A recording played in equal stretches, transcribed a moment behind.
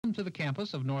Welcome to the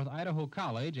campus of North Idaho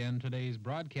College and today's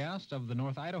broadcast of the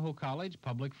North Idaho College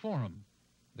Public Forum.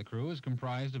 The crew is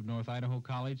comprised of North Idaho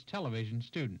College television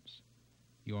students.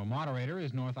 Your moderator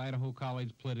is North Idaho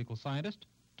College political scientist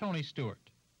Tony Stewart.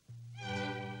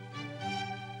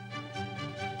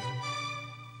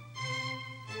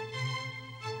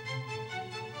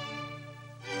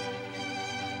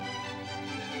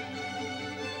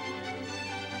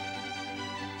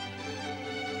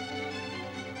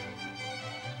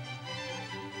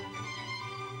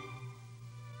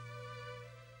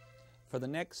 For the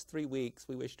next 3 weeks,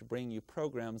 we wish to bring you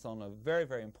programs on a very,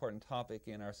 very important topic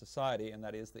in our society, and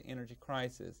that is the energy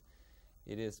crisis.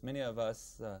 It is many of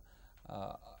us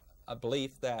a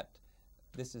belief that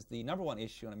this is the number one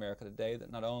issue in America today,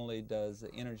 that not only does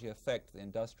energy affect the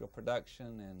industrial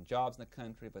production and jobs in the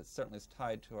country, but certainly is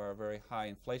tied to our very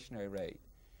high inflationary rate.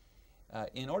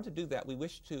 In order to do that, we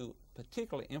wish to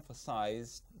particularly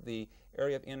emphasize the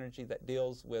area of energy that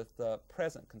deals with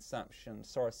present consumption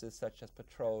sources such as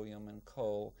petroleum and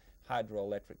coal,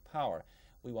 hydroelectric power.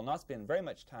 We will not spend very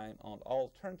much time on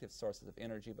alternative sources of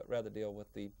energy, but rather deal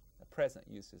with the present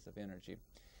uses of energy.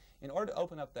 In order to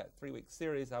open up that 3-week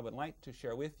series, I would like to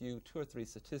share with you 2 or 3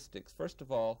 statistics. First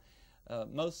of all,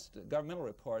 most governmental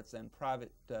reports and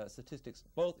private statistics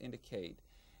both indicate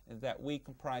that we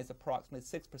comprise approximately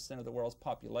 6% of the world's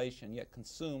population, yet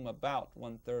consume about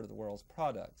 1/3 of the world's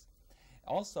products.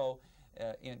 Also,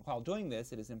 while doing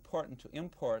this, it is important to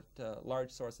import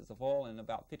large sources of oil, and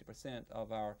about 50%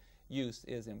 of our use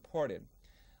is imported.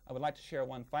 I would like to share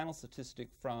one final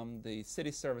statistic from the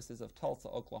City Services of Tulsa,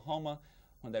 Oklahoma,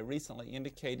 when they recently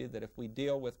indicated that if we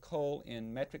deal with coal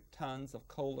in metric tons of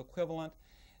coal equivalent,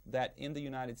 that in the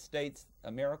United States,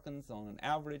 Americans on an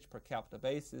average per capita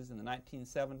basis in the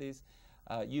 1970s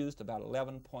used about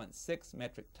 11.6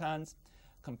 metric tons,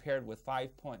 compared with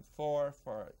 5.4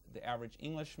 for the average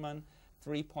Englishman,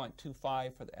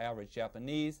 3.25 for the average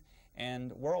Japanese,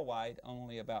 and worldwide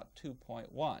only about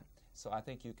 2.1. So I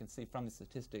think you can see from the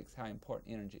statistics how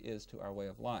important energy is to our way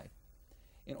of life.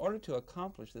 In order to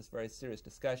accomplish this very serious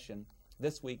discussion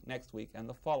this week, next week, and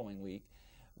the following week,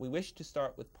 we wish to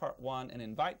start with part 1 and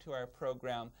invite to our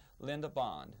program Linda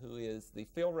Bond, who is the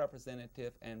field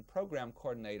representative and program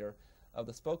coordinator of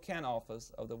the Spokane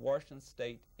office of the Washington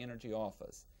State Energy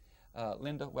Office.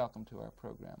 Linda, welcome to our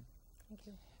program. Thank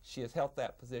you. She has held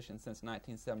that position since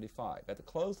 1975. At the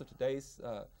close of today's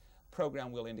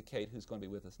program, we'll indicate who's going to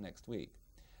be with us next week.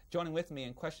 Joining with me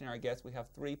in questioning our guests, we have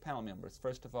 3 panel members.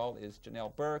 First of all is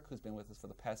Janelle Burke, who's been with us for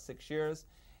the past 6 years.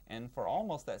 And for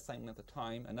almost that same length of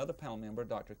time, another panel member,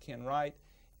 Dr. Ken Wright,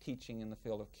 teaching in the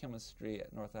field of chemistry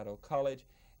at North Idaho College,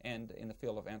 and in the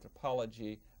field of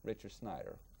anthropology, Richard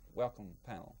Snyder. Welcome,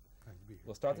 panel. Glad to be here.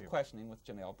 We'll start the questioning with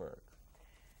Janelle Burke.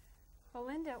 Well,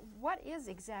 Linda, what is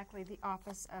exactly the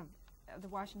office of the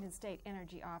Washington State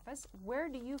Energy Office? Where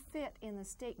do you fit in the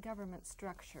state government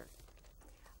structure?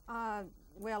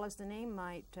 Well, as the name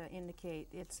might indicate,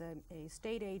 it's a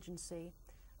state agency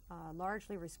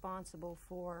largely responsible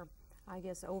for, I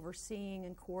guess, overseeing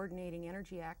and coordinating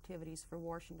energy activities for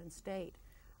Washington State.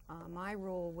 My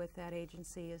role with that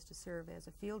agency is to serve as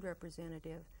a field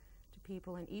representative to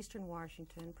people in eastern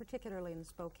Washington, particularly in the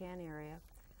Spokane area,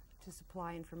 to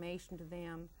supply information to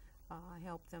them,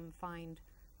 help them find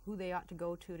who they ought to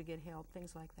go to get help,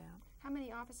 things like that. How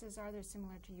many offices are there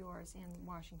similar to yours in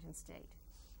Washington State?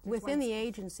 Within the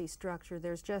agency structure,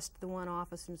 there's just the one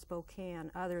office in Spokane,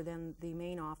 other than the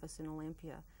main office in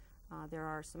Olympia. There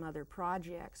are some other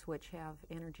projects which have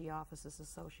energy offices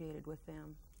associated with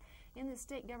them. In the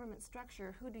state government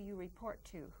structure, who do you report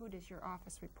to? Who does your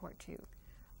office report to?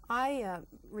 I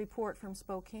report from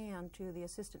Spokane to the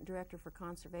Assistant Director for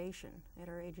Conservation at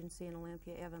our agency in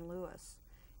Olympia, Evan Lewis,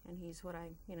 and he's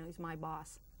he's my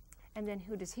boss. And then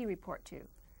who does he report to?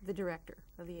 The director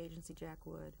of the agency, Jack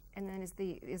Wood. And then is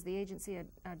the agency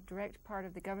a direct part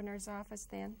of the governor's office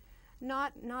then?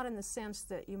 Not in the sense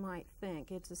that you might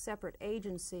think. It's a separate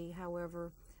agency.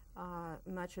 However,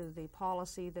 much of the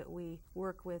policy that we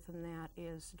work with in that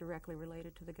is directly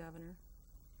related to the governor.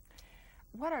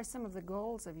 What are some of the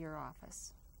goals of your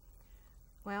office?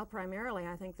 Well, primarily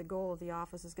I think the goal of the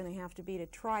office is going to have to be to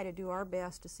try to do our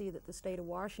best to see that the state of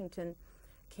Washington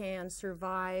can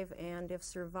survive, and if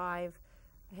survive,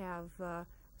 have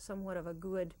somewhat of a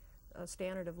good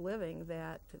standard of living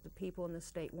that the people in the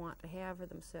state want to have for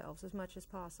themselves as much as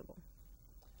possible.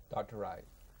 Dr. Wright.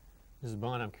 Mrs.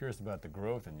 Bond, I'm curious about the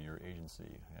growth in your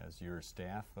agency. Has your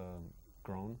staff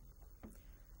grown?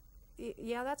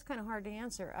 Yeah, that's kind of hard to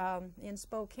answer. In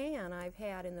Spokane, I've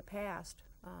had in the past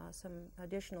some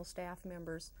additional staff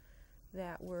members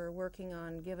that were working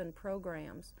on given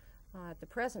programs. At the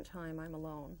present time, I'm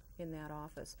alone in that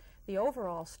office. The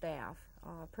overall staff,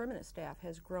 permanent staff,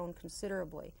 has grown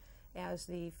considerably as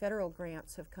the federal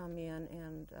grants have come in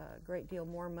and a great deal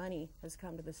more money has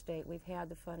come to the state. We've had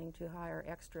the funding to hire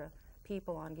extra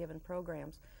people on given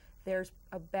programs. There's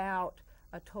about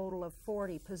a total of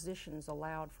 40 positions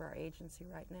allowed for our agency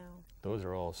right now. Those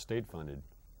are all state-funded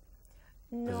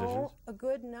No, positions? a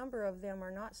good number of them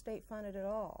are not state-funded at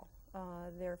all.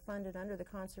 They're funded under the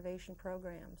conservation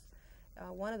programs.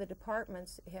 One of the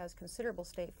departments has considerable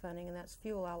state funding, and that's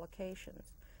fuel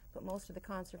allocations. But most of the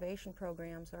conservation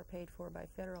programs are paid for by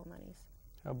federal monies.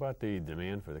 How about the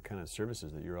demand for the kind of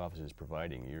services that your office is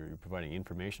providing? You're providing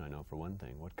information, I know, for one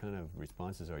thing. What kind of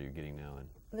responses are you getting now?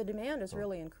 The demand has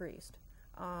really increased.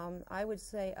 I would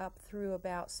say up through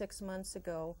about 6 months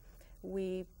ago,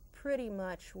 we pretty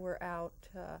much were out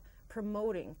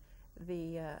promoting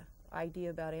the idea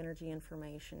about energy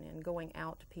information and going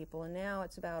out to people, and now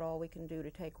it's about all we can do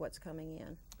to take what's coming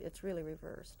in. It's really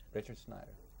reversed. Richard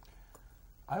Snyder.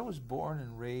 I was born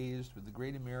and raised with the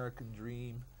great American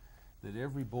dream that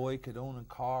every boy could own a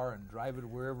car and drive it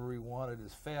wherever he wanted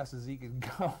as fast as he could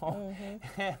go.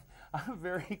 And I'm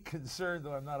very concerned,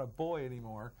 though I'm not a boy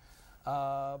anymore.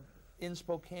 In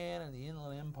Spokane and the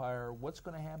Inland Empire, what's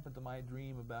going to happen to my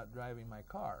dream about driving my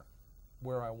car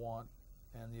where I want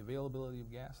and the availability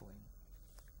of gasoline?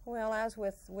 Well, as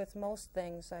with most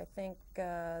things, I think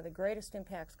the greatest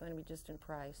impact is going to be just in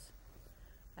price.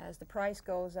 As the price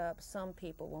goes up, some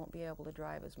people won't be able to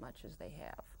drive as much as they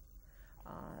have.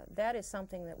 That is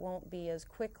something that won't be as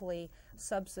quickly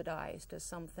subsidized as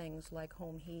some things like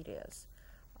home heat is.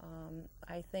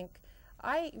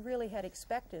 I really had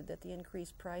expected that the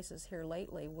increased prices here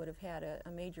lately would have had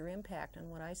a major impact on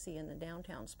what I see in the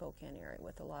downtown Spokane area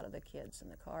with a lot of the kids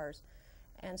and the cars.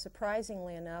 And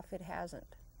surprisingly enough, it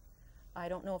hasn't. I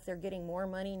don't know if they're getting more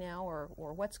money now or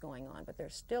what's going on, but they're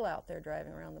still out there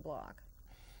driving around the block.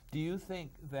 Do you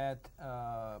think that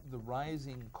the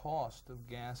rising cost of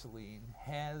gasoline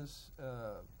has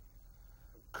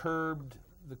curbed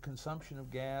the consumption of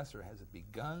gas, or has it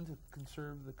begun to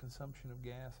conserve the consumption of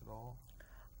gas at all?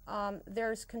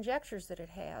 There's conjectures that it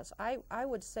has. I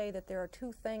would say that there are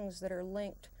two things that are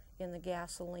linked in the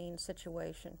gasoline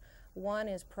situation. One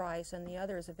is price and the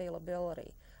other is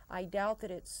availability. I doubt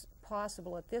that it's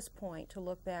possible at this point to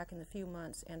look back in the few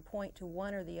months and point to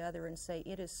one or the other and say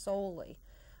it is solely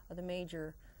the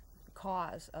major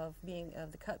cause of the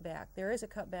cutback. There is a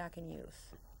cutback in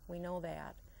use. We know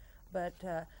that. But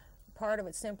part of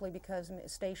it's simply because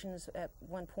stations at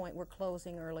one point were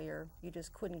closing earlier. You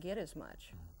just couldn't get as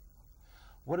much.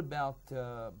 What about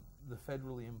the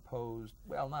federally imposed,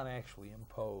 well, not actually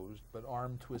imposed, but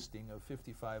arm twisting of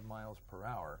 55 miles per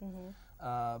hour?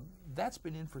 That's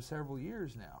been in for several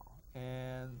years now.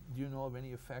 And do you know of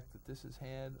any effect that this has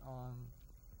had on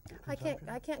consumption?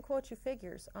 I can't quote you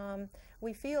figures.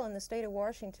 We feel in the state of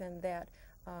Washington that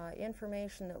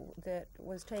information that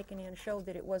was taken in showed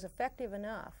that it was effective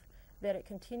enough that it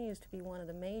continues to be one of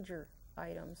the major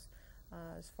items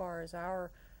as far as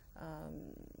our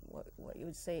what you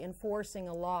would say enforcing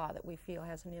a law that we feel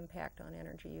has an impact on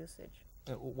energy usage.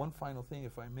 One final thing,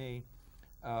 if I may,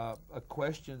 a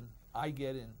question I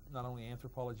get in not only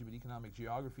anthropology but economic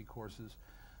geography courses.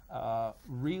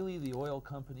 Really, the oil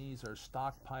companies are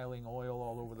stockpiling oil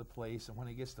all over the place, and when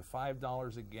it gets to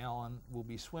 $5 a gallon, we'll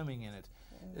be swimming in it.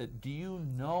 Do you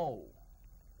know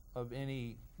of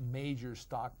any major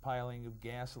stockpiling of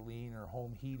gasoline or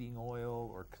home heating oil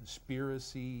or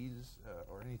conspiracies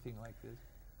or anything like this?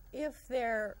 If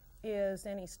there is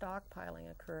any stockpiling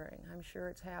occurring, I'm sure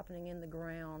it's happening in the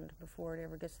ground before it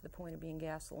ever gets to the point of being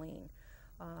gasoline.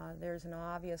 There's an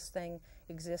obvious thing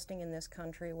existing in this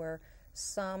country where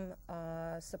some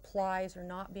supplies are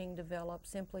not being developed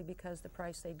simply because the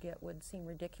price they'd get would seem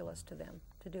ridiculous to them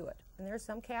to do it. And there's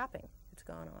some capping that's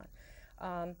gone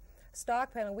on.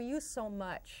 Stockpiling, we use so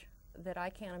much that I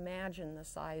can't imagine the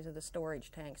size of the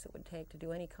storage tanks it would take to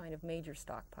do any kind of major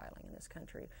stockpiling in this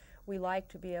country. We like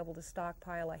to be able to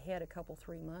stockpile ahead a couple,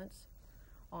 3 months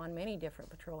on many different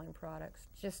petroleum products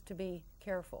just to be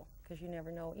careful because you never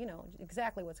know,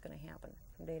 exactly what's going to happen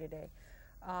from day to day.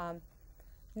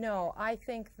 No, I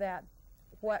think that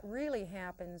what really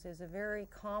happens is a very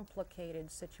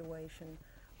complicated situation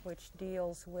which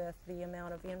deals with the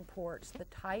amount of imports, the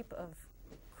type of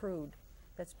crude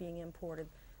that's being imported.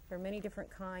 There are many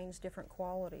different kinds, different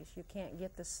qualities. You can't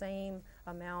get the same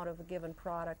amount of a given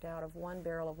product out of one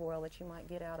barrel of oil that you might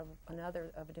get out of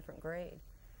another of a different grade.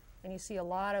 And you see a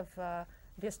lot of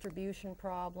distribution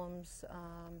problems.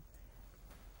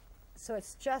 So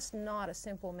it's just not a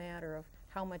simple matter of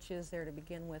how much is there to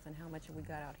begin with and how much have we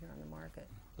got out here on the market.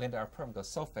 Linda, our program goes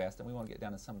so fast, and we want to get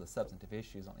down to some of the substantive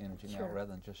issues on energy now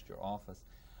rather than just your office.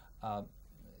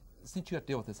 Since you have to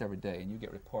deal with this every day, and you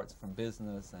get reports from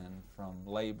business and from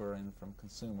labor and from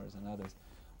consumers and others,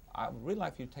 I would really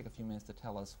like for you to take a few minutes to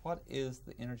tell us what is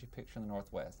the energy picture in the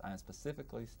Northwest. I am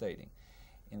specifically stating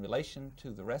in relation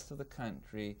to the rest of the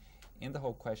country in the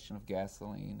whole question of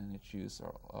gasoline and its use,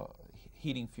 or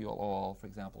heating fuel oil, for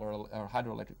example, or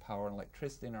hydroelectric power and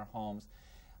electricity in our homes,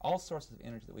 all sources of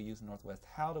energy that we use in the Northwest.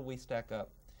 How do we stack up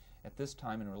at this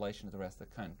time in relation to the rest of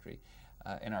the country?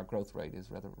 And our growth rate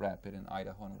is rather rapid in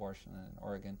Idaho and Washington and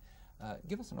Oregon.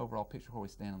 Give us an overall picture where we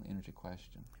stand on the energy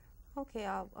question. Okay,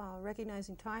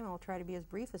 recognizing time, I'll try to be as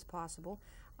brief as possible.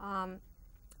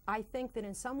 I think that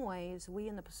in some ways we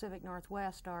in the Pacific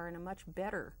Northwest are in a much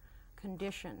better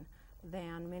condition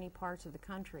than many parts of the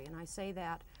country, and I say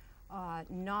that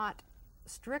not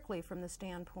strictly from the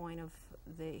standpoint of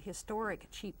the historic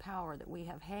cheap power that we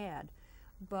have had,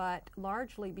 but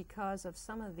largely because of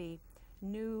some of the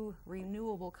new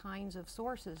renewable kinds of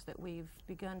sources that we've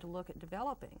begun to look at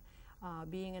developing.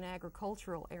 Being an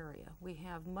agricultural area, we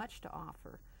have much to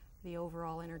offer the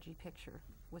overall energy picture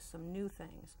with some new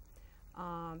things.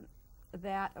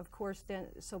 That, of course, then,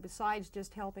 so besides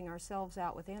just helping ourselves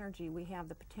out with energy, we have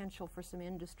the potential for some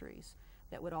industries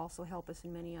that would also help us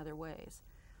in many other ways.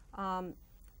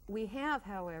 We have,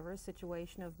 however, a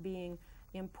situation of being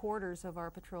importers of our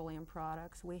petroleum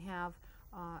products. We have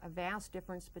a vast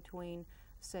difference between,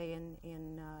 say,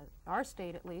 in our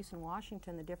state at least, in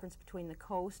Washington, the difference between the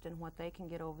coast and what they can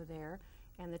get over there,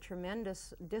 and the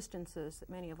tremendous distances that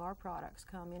many of our products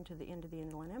come into the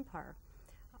Inland Empire.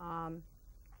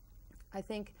 I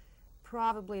think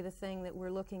probably the thing that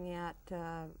we're looking at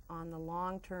on the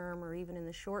long term or even in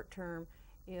the short term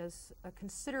is a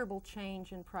considerable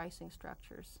change in pricing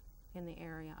structures in the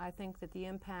area. I think that the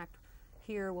impact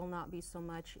here will not be so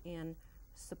much in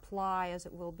supply as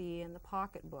it will be in the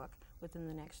pocketbook within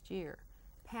the next year.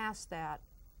 Past that,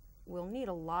 we'll need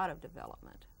a lot of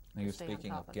development. Now you're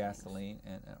speaking of gasoline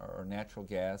or natural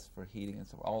gas for heating and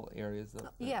so all areas of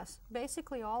yes,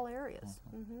 basically all areas.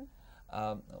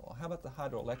 How about the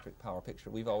hydroelectric power picture?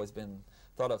 We've always been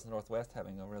thought of the Northwest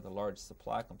having a rather large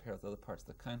supply compared with other parts of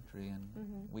the country, and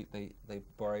they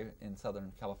borrow in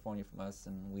Southern California from us,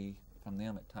 and we from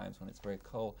them at times when it's very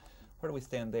cold. Where do we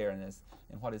stand there, and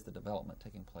what is the development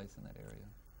taking place in that area?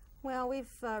 Well,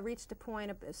 we've reached a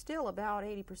point of still about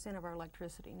 80% of our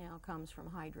electricity now comes from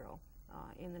hydro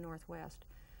in the Northwest.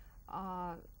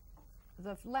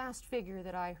 The last figure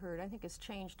that I heard, I think it's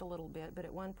changed a little bit, but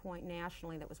at one point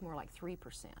nationally that was more like 3%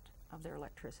 of their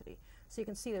electricity. So you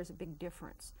can see there's a big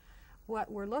difference.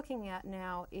 What we're looking at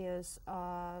now is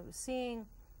seeing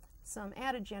some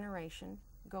added generation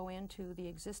go into the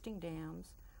existing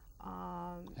dams.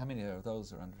 How many of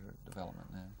those are under development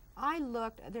now? I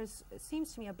looked, it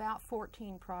seems to me about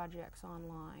 14 projects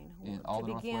online to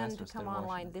begin to come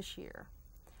online this year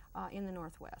in the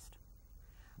Northwest.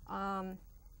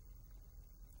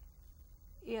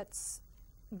 It's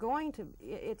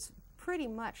pretty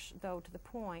much, though, to the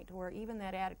point where even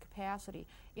that added capacity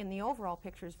in the overall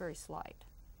picture is very slight.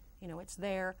 You know, it's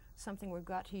there, something we've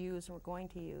got to use and we're going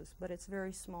to use, but it's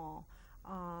very small.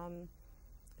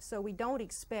 So we don't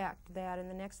expect that in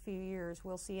the next few years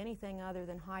we'll see anything other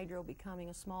than hydro becoming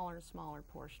a smaller and smaller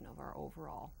portion of our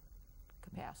overall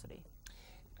capacity.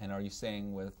 And are you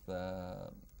saying with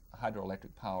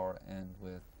hydroelectric power and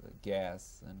with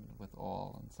gas and with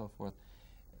oil and so forth,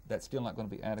 that's still not going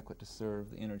to be adequate to serve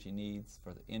the energy needs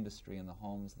for the industry and the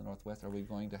homes in the Northwest? Are we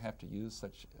going to have to use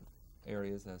such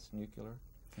areas as nuclear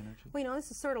energy? Well, you know,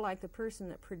 this is sort of like the person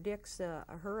that predicts a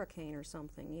hurricane or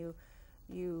something.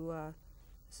 You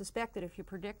suspect that if you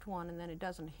predict one and then it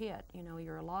doesn't hit, you know,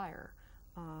 you're a liar.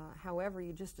 However,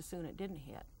 you just assume it didn't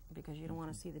hit because you don't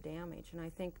want to see the damage. And I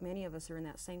think many of us are in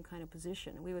that same kind of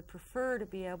position. We would prefer to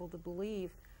be able to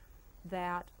believe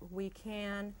that we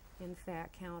can, in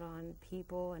fact, count on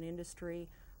people and industry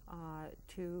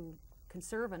to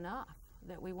conserve enough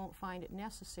that we won't find it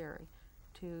necessary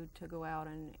to go out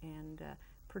and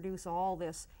produce all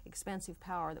this expensive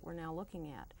power that we're now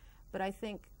looking at. But I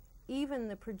think even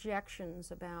the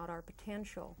projections about our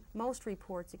potential, most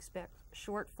reports expect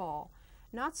shortfall,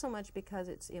 not so much because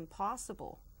it's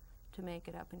impossible to make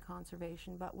it up in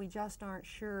conservation, but we just aren't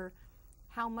sure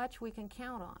how much we can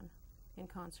count on in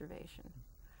conservation.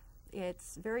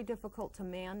 It's very difficult to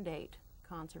mandate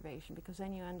conservation because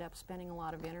then you end up spending a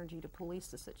lot of energy to police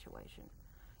the situation.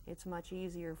 It's much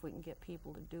easier if we can get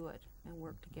people to do it and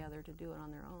work together to do it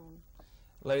on their own.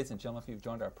 Ladies and gentlemen, if you've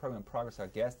joined our program in progress, our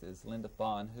guest is Linda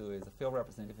Bond, who is a field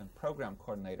representative and program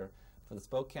coordinator for the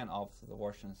Spokane office of the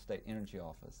Washington State Energy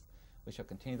Office. We shall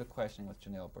continue the questioning with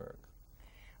Janelle Berg.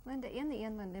 Linda, in the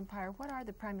Inland Empire, what are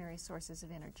the primary sources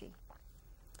of energy?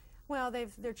 Well,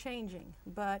 they're changing,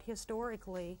 but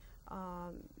historically,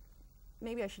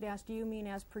 maybe I should ask, do you mean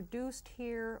as produced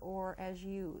here or as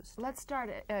used? Let's start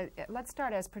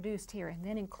as produced here and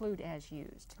then include as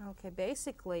used. Okay,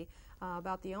 basically,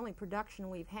 about the only production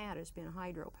we've had has been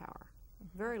hydropower.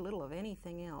 Very little of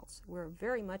anything else. We're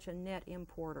very much a net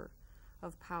importer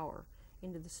of power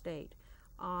into the state.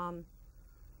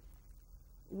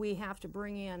 We have to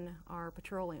bring in our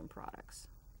petroleum products.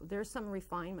 There's some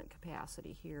refinement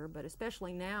capacity here, but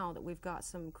especially now that we've got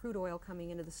some crude oil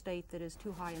coming into the state that is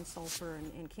too high in sulfur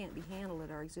and can't be handled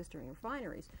at our existing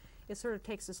refineries, it sort of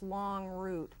takes this long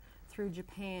route through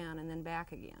Japan and then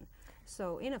back again.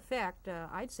 So in effect,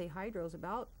 I'd say hydro is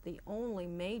about the only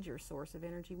major source of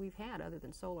energy we've had other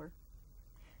than solar.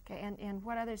 Okay, and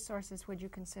what other sources would you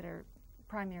consider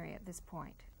primary at this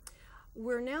point?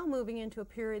 We're now moving into a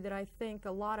period that I think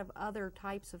a lot of other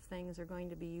types of things are going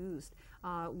to be used.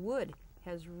 Wood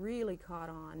has really caught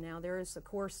on. Now there is, of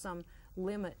course, some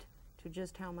limit to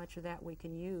just how much of that we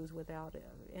can use without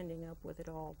ending up with it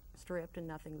all stripped and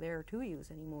nothing there to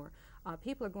use anymore.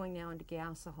 People are going now into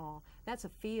gasohol. That's a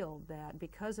field that,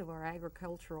 because of our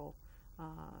agricultural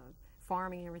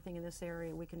farming and everything in this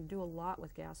area, we can do a lot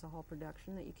with gasohol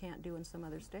production that you can't do in some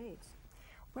other states.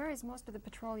 Where is most of the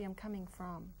petroleum coming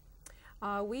from?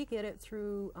 We get it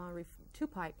through two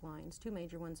pipelines, two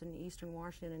major ones in eastern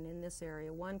Washington and in this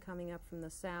area. One coming up from the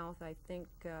south, I think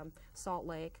Salt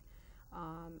Lake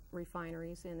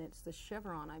refineries, and it's the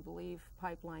Chevron, I believe,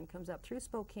 pipeline comes up through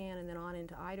Spokane and then on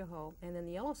into Idaho, and then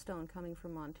the Yellowstone coming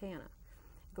from Montana.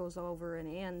 Goes over and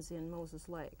ends in Moses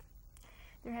Lake.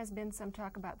 There has been some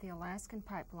talk about the Alaskan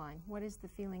pipeline. What is the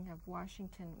feeling of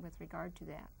Washington with regard to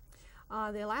that?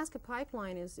 The Alaska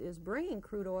pipeline is bringing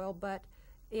crude oil, but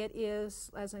it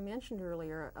is, as I mentioned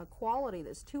earlier, a quality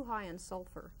that's too high in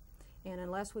sulfur. And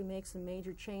unless we make some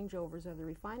major changeovers of the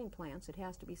refining plants, it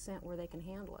has to be sent where they can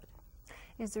handle it.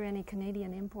 Is there any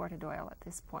Canadian imported oil at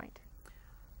this point?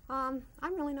 I'm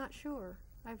really not sure.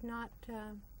 I've not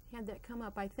had that come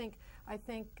up. I think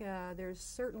there's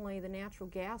certainly the natural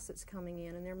gas that's coming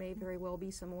in, and there may very well be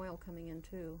some oil coming in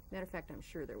too. Matter of fact, I'm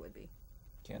sure there would be.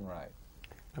 Ken Wright.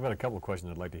 I've got a couple of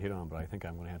questions I'd like to hit on, but I think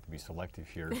I'm going to have to be selective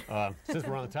here. Since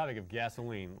we're on the topic of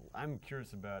gasoline, I'm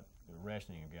curious about the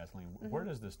rationing of gasoline. Where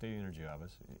does the State Energy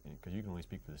Office, because you can only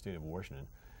speak for the state of Washington,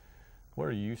 where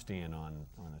do you stand on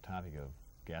the topic of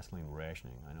gasoline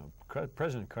rationing? I know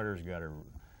President Carter's got an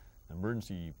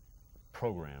emergency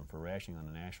program for rationing on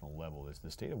the national level. Has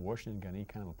the state of Washington got any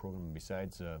kind of a program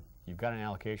besides, you've got an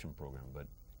allocation program, but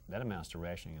that amounts to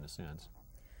rationing in a sense.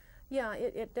 Yeah,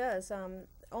 it does.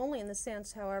 Only in the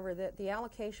sense, however, that the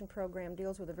allocation program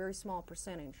deals with a very small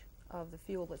percentage of the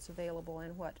fuel that's available,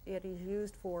 and what it is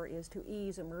used for is to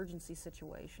ease emergency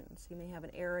situations. You may have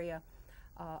an area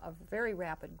of very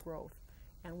rapid growth,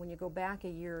 and when you go back a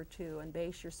year or two and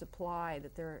base your supply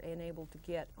that they're enabled to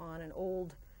get on an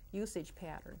old usage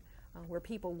pattern where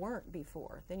people weren't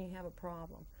before, then you have a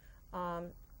problem.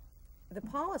 The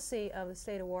policy of the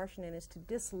state of Washington is to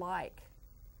dislike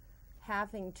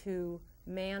having to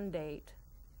mandate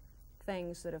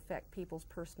things that affect people's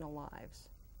personal lives.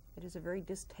 It is a very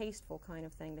distasteful kind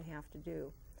of thing to have to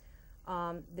do.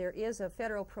 There is a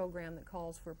federal program that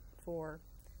calls for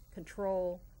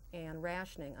control and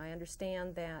rationing. I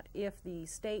understand that if the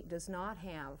state does not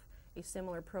have a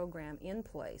similar program in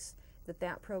place,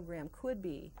 that program could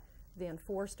be then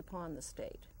forced upon the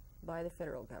state by the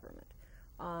federal government.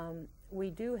 We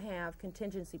do have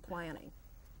contingency planning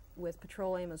with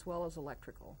petroleum as well as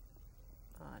electrical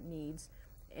needs.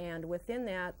 And within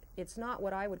that, it's not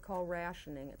what I would call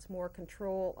rationing. It's more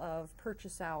control of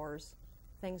purchase hours,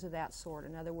 things of that sort.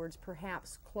 In other words,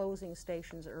 perhaps closing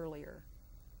stations earlier.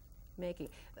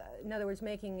 In other words,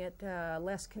 making it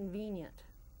less convenient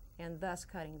and thus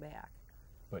cutting back.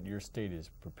 But your state is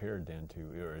prepared then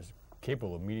to, or is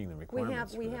capable of meeting the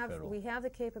requirements we for the have federal. We have the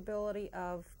capability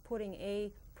of putting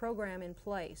a program in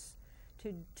place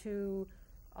to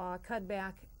cut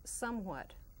back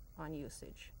somewhat on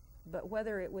usage. But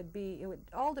whether it would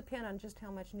all depend on just how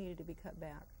much needed to be cut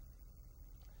back.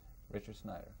 Richard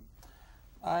Snyder.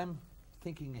 I'm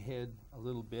thinking ahead a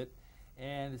little bit,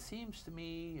 and it seems to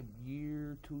me a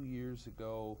year, 2 years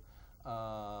ago,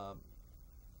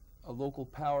 a local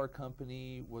power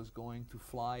company was going to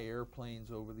fly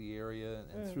airplanes over the area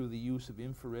and through the use of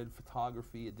infrared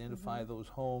photography identify those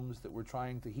homes that were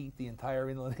trying to heat the entire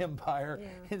Inland Empire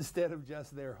instead of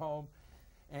just their home.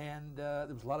 And there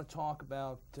was a lot of talk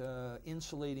about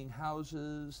insulating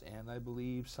houses, and I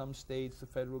believe some states, the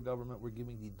federal government, were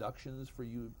giving deductions for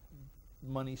you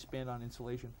money spent on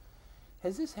insulation.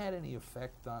 Has this had any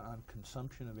effect on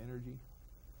consumption of energy?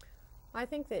 I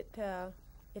think that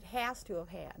it has to have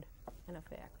had an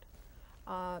effect.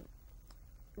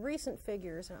 Recent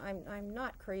figures, and I'm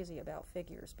not crazy about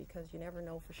figures because you never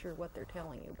know for sure what they're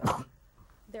telling you, but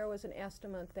there was an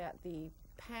estimate that the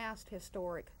past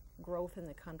historic growth in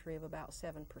the country of about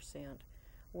 7%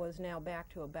 was now back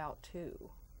to about 2%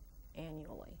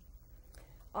 annually.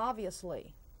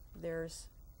 Obviously, there's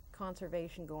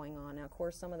conservation going on. Now, of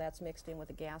course, some of that's mixed in with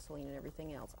the gasoline and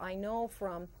everything else. I know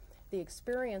from the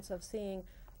experience of seeing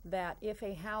that if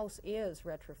a house is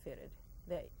retrofitted,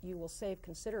 that you will save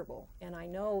considerable. And I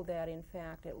know that, in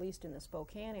fact, at least in the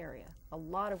Spokane area, a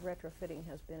lot of retrofitting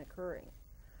has been occurring,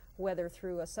 whether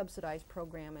through a subsidized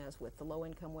program as with the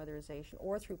low-income weatherization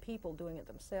or through people doing it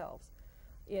themselves.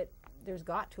 There's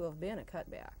got to have been a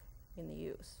cutback in the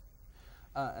use.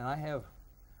 And I have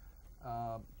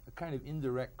a kind of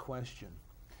indirect question.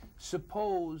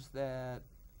 Suppose that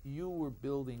you were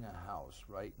building a house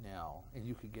right now and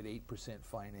you could get 8%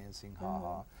 financing,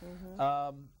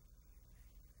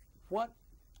 what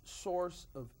source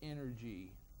of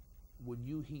energy would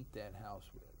you heat that house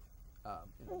with?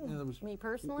 In other words, Me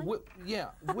personally?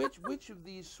 Which of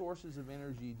these sources of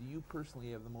energy do you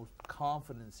personally have the most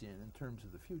confidence in terms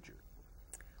of the future?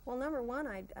 Well, number one,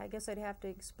 I guess I'd have to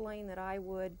explain that I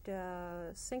would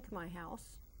sink my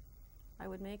house. I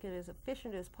would make it as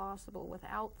efficient as possible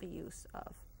without the use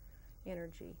of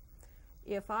energy.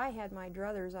 If I had my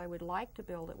druthers, I would like to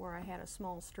build it where I had a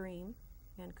small stream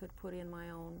and could put in my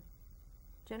own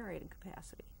generating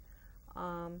capacity.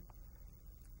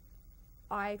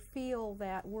 I feel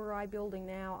that were I building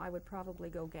now, I would probably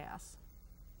go gas.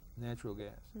 Natural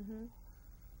gas.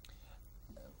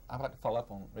 I'd like to follow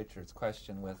up on Richard's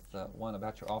question with one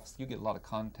about your office. You get a lot of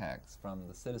contacts from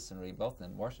the citizenry, both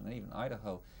in Washington and even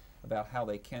Idaho, about how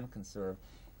they can conserve.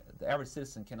 The average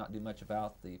citizen cannot do much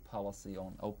about the policy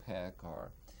on OPEC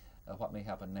or what may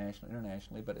happen nationally,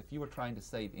 internationally, but if you were trying to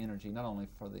save energy, not only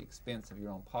for the expense of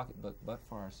your own pocketbook, but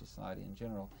for our society in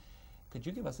general, could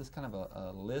you give us this kind of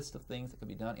a list of things that could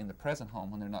be done in the present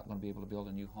home when they're not going to be able to build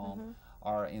a new home,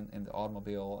 or in the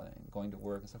automobile and going to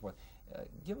work and so forth?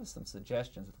 Give us some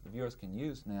suggestions that the viewers can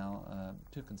use now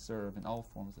to conserve in all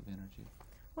forms of energy.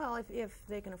 Well, if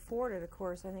they can afford it, of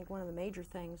course, I think one of the major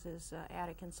things is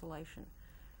attic insulation.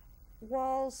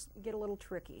 Walls get a little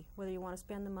tricky, whether you want to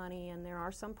spend the money, and there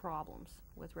are some problems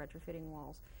with retrofitting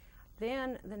walls.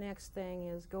 Then the next thing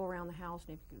is go around the house,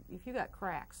 and if you got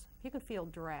cracks, if you can feel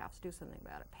drafts, do something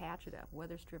about it. Patch it up,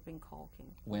 weather stripping,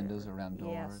 caulking. Windows around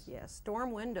doors. Yes.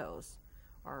 Storm windows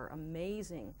are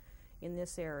amazing in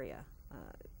this area.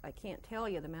 I can't tell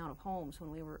you the amount of homes when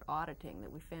we were auditing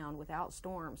that we found without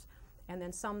storms, and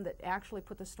then some that actually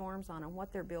put the storms on and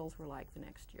what their bills were like the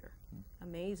next year.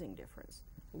 Amazing difference.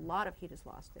 A lot of heat is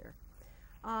lost there.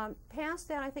 Past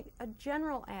that, I think a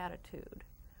general attitude.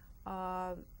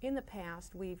 In the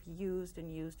past, we've used and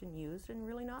used and used and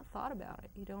really not thought about it.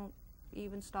 You don't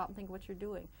even stop and think what you're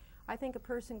doing. I think a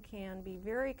person can be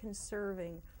very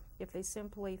conserving if they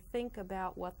simply think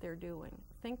about what they're doing.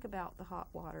 Think about the hot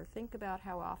water. Think about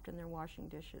how often they're washing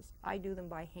dishes. I do them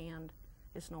by hand.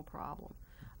 It's no problem.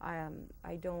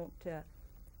 I don't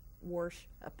wash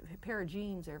a pair of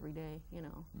jeans every day,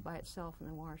 by itself in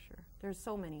the washer. There's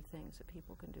so many things that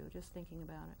people can do just thinking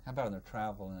about it. How about in their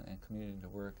travel and commuting to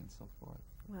work and so forth?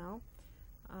 Well,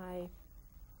 I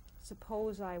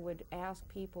suppose I would ask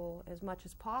people as much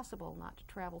as possible not to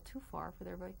travel too far for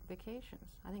their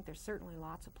vacations. I think there's certainly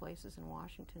lots of places in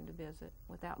Washington to visit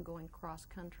without going cross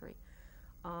country.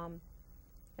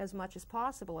 As much as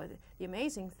possible. The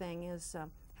amazing thing is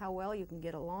how well you can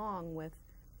get along with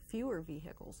fewer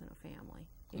vehicles in a family.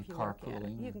 If you work at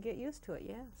it. You can get used to it,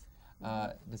 yes.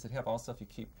 Does it help also if you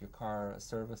keep your car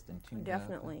serviced and tuned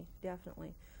Definitely, up?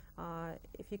 definitely.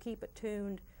 If you keep it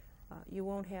tuned, you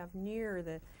won't have near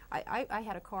the... I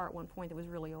had a car at one point that was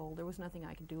really old. There was nothing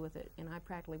I could do with it, and I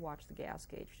practically watched the gas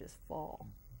gauge just fall.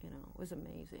 It was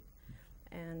amazing.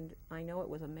 And I know it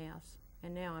was a mess,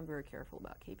 and now I'm very careful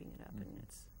about keeping it up, and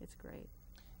it's great.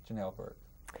 Janelle Burke.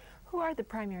 Who are the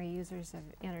primary users of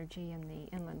energy in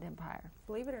the Inland Empire?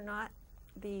 Believe it or not,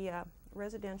 the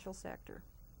residential sector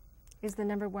is the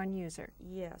 #1 user.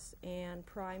 Yes, and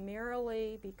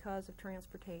primarily because of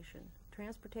transportation.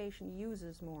 Transportation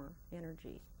uses more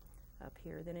energy up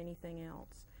here than anything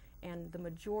else, and the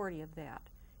majority of that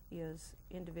is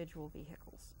individual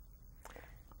vehicles.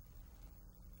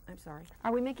 I'm sorry.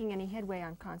 Are we making any headway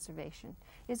on conservation?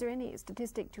 Is there any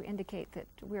statistic to indicate that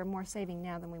we're more saving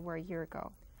now than we were a year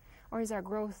ago? Or is our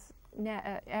growth,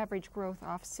 average growth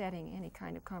offsetting any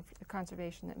kind of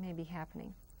conservation that may be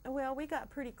happening? Well, we got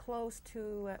pretty close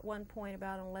to, at one point,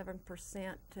 about an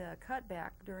 11%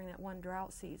 cutback during that one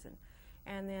drought season.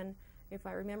 And then, if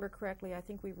I remember correctly, I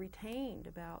think we retained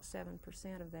about 7%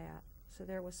 of that. So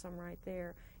there was some right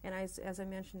there. And as I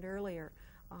mentioned earlier,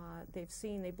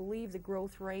 they believe the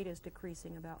growth rate is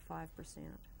decreasing about 5%.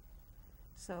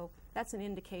 So that's an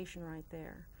indication right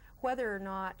there. Whether or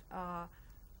not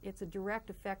it's a direct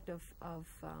effect of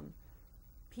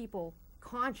people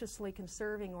consciously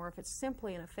conserving, or if it's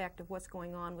simply an effect of what's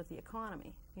going on with the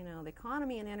economy. You know, the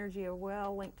economy and energy are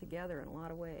well linked together in a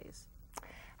lot of ways.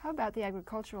 How about the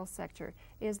agricultural sector?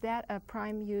 Is that a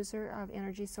prime user of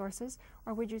energy sources,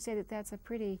 or would you say that that's a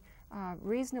pretty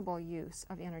reasonable use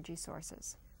of energy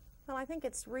sources? Well, I think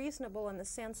it's reasonable in the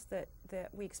sense that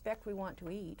we expect we want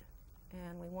to eat,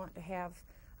 and we want to have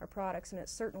our products, and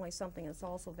it's certainly something that's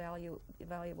also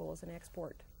valuable as an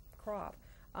export crop.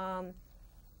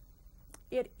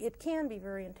 It can be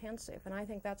very intensive, and I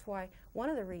think that's why one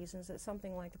of the reasons that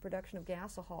something like the production of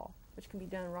gasohol, which can be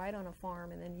done right on a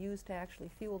farm and then used to actually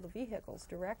fuel the vehicles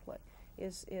directly,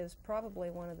 is probably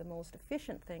one of the most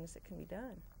efficient things that can be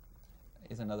done.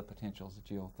 Is another potential is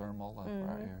geothermal of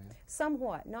our area?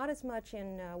 Somewhat. Not as much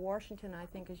in Washington, I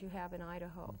think, as you have in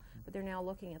Idaho, but they're now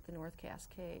looking at the North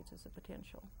Cascades as a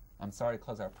potential. I'm sorry to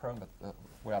close our program, but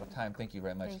we're out of time. Thank you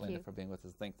very much, Thank Linda, you. for being with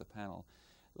us. Thank the panel.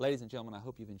 Ladies and gentlemen, I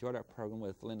hope you've enjoyed our program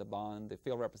with Linda Bond, the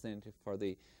field representative for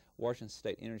the Washington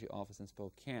State Energy Office in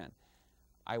Spokane.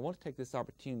 I want to take this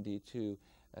opportunity to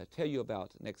tell you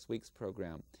about next week's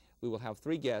program. We will have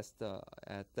 3 guests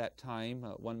at that time.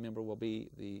 One member will be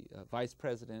the Vice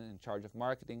President in charge of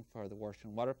marketing for the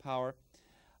Washington Water Power,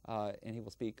 and he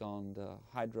will speak on the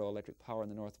hydroelectric power in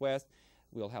the Northwest.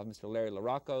 We'll have Mr. Larry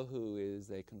LaRocco, who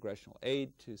is a congressional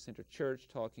aide to Center Church,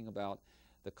 talking about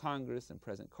the Congress and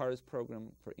President Carter's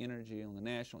program for energy on the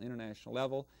national, international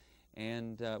level.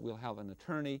 And we'll have an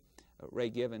attorney, Ray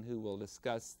Given, who will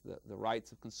discuss the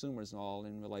rights of consumers and all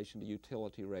in relation to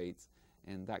utility rates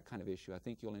and that kind of issue. I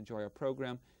think you'll enjoy our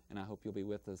program, and I hope you'll be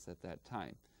with us at that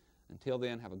time. Until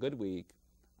then, have a good week.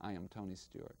 I am Tony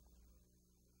Stewart.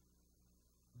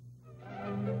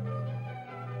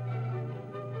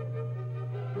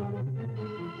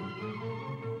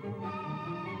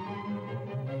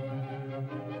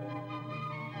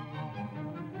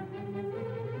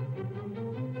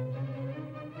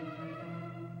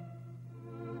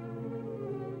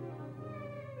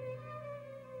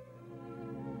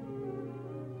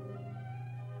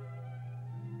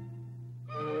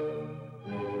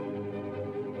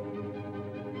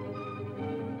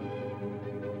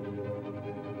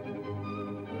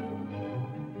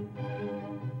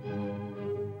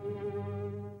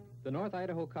 The North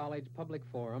Idaho College Public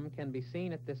Forum can be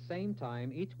seen at this same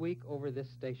time each week over this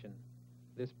station.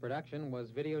 This production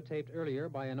was videotaped earlier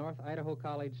by a North Idaho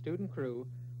College student crew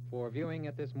for viewing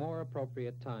at this more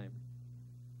appropriate time.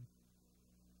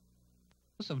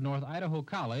 Of North Idaho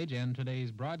College and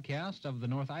today's broadcast of the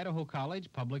North Idaho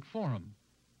College Public Forum.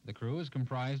 The crew is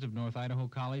comprised of North Idaho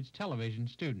College television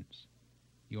students.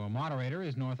 Your moderator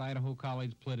is North Idaho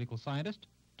College political scientist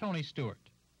Tony Stewart.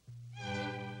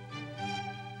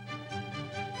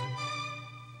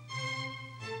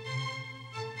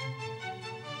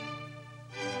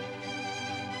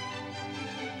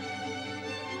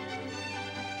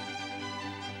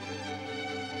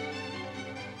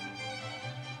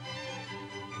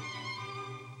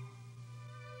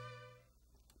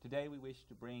 Today we wish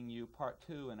to bring you part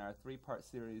 2 in our 3-part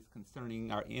series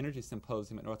concerning our energy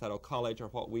symposium at North Idaho College, or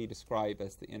what we describe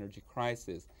as the energy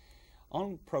crisis.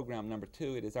 On program number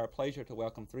 2, it is our pleasure to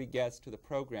welcome 3 guests to the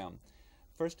program.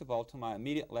 First of all, to my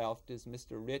immediate left is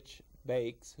Mr. Rich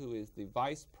Bakes, who is the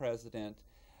Vice President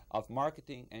of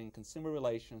Marketing and Consumer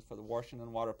Relations for the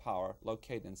Washington Water Power,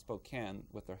 located in Spokane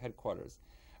with their headquarters.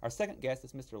 Our second guest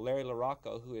is Mr. Larry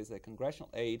LaRocco, who is a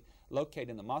congressional aide located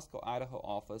in the Moscow, Idaho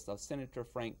office of Senator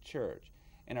Frank Church.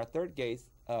 And our third guest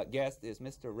is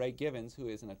Mr. Ray Givens, who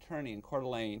is an attorney in Coeur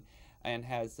d'Alene and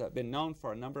has been known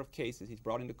for a number of cases he's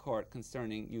brought into court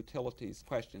concerning utilities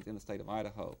questions in the state of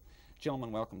Idaho.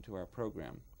 Gentlemen, welcome to our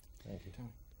program. Thank you, Tony.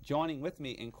 Joining with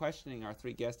me in questioning our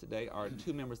 3 guests today are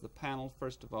 2 members of the panel.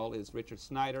 First of all is Richard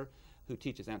Snyder, who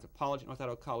teaches anthropology at North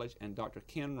Idaho College, and Dr.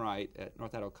 Ken Wright at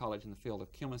North Idaho College in the field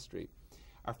of chemistry.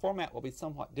 Our format will be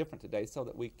somewhat different today so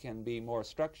that we can be more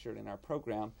structured in our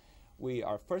program. We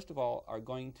are, first of all, are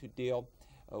going to deal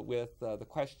with the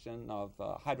question of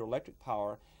hydroelectric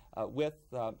power with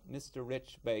Mr.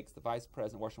 Rich Bakes, the Vice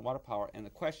President of Washington Water Power, and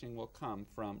the questioning will come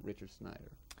from Richard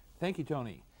Snyder. Thank you,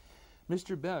 Tony.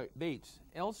 Mr. Bates,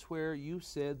 elsewhere you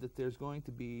said that there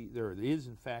is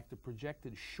in fact a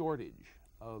projected shortage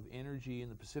of energy in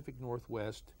the Pacific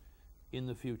Northwest in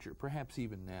the future, perhaps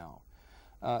even now.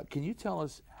 Can you tell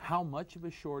us how much of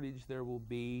a shortage there will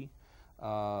be?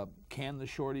 Can the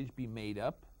shortage be made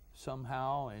up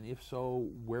somehow? And if so,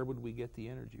 where would we get the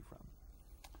energy from?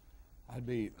 I'd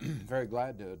be very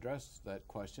glad to address that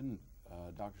question,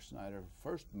 Dr. Snyder.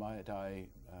 First, might I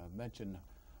mention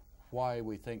why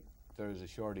we think there's a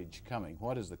shortage coming.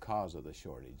 What is the cause of the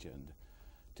shortage? And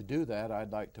to do that,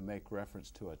 I'd like to make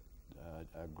reference to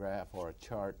a graph or a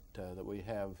chart that we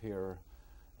have here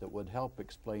that would help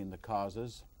explain the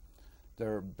causes.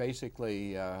 There are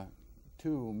basically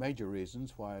two major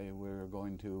reasons why we're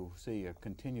going to see a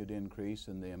continued increase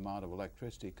in the amount of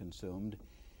electricity consumed,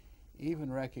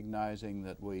 even recognizing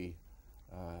that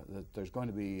that there's going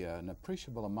to be an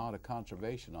appreciable amount of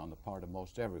conservation on the part of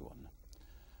most everyone.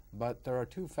 But there are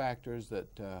two factors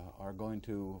that are going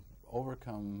to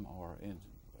overcome or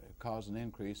cause an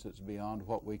increase that's beyond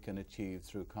what we can achieve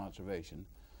through conservation.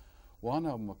 One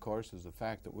of them, of course, is the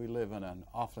fact that we live in an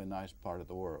awfully nice part of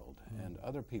the world, and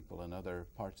other people in other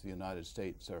parts of the United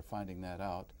States are finding that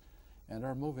out and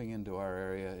are moving into our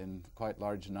area in quite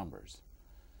large numbers.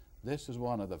 This is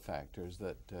one of the factors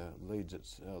that leads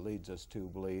us to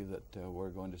believe that we're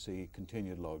going to see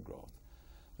continued load growth.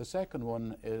 The second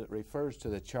one refers to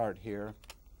the chart here,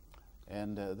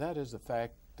 and that is the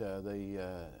fact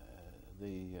the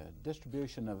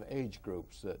distribution of age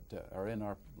groups that are in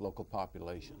our local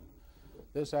population.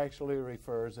 This actually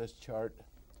refers, this chart,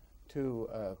 to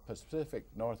a Pacific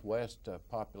Northwest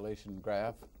population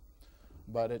graph,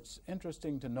 but it's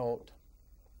interesting to note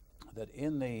that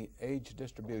in the age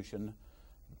distribution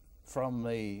from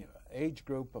the age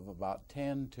group of about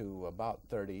 10 to about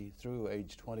 30 through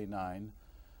age 29,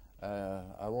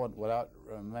 I won't, without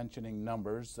mentioning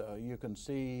numbers, you can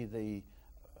see the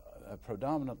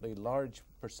predominantly large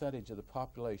percentage of the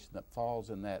population that falls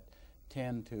in that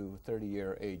 10 to 30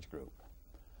 year age group.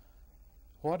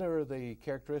 What are the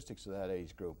characteristics of that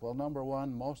age group? Well, number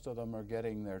one, most of them are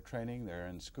getting their training, they're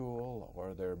in school,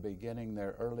 or they're beginning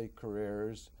their early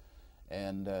careers,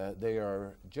 and they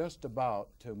are just about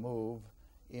to move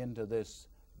into this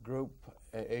group,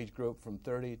 age group from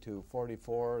 30 to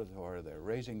 44, where they're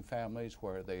raising families,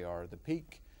 where they are the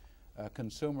peak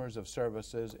consumers of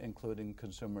services, including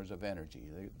consumers of energy,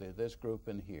 this group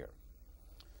in here.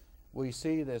 We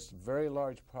see this very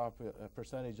large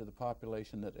percentage of the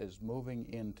population that is moving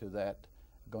into that,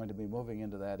 going to be moving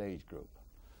into that age group.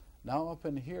 Now up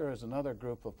in here is another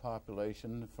group of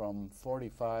population from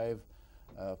 45,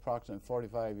 approximately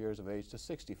 45 years of age to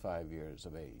 65 years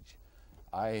of age.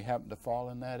 I happen to fall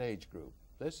in that age group.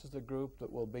 This is the group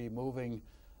that will be moving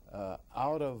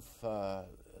out of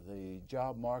the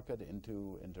job market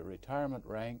into retirement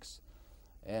ranks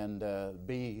and to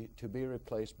be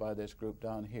replaced by this group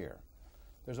down here.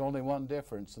 There's only one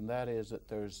difference, and that is that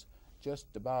there's just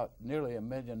about nearly 1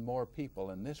 million more people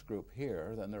in this group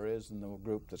here than there is in the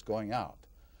group that's going out.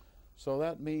 So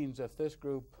that means if this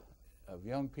group of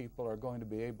young people are going to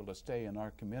be able to stay in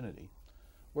our community,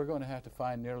 we're going to have to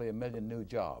find nearly 1 million new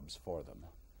jobs for them.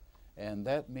 And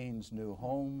that means new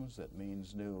homes, it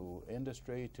means new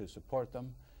industry to support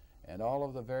them, and all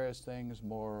of the various things,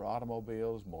 more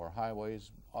automobiles, more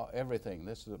highways, everything.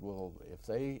 This will, if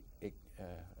they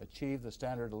achieve the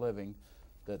standard of living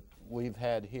that we've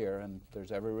had here, and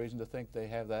there's every reason to think they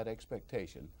have that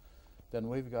expectation, then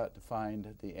we've got to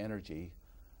find the energy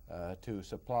to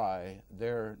supply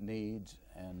their needs,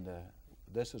 and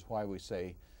this is why we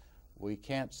say we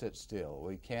can't sit still.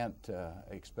 We can't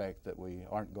expect that we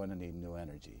aren't going to need new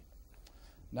energy.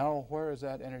 Now, where is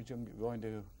that energy going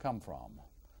to come from?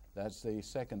 That's the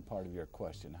second part of your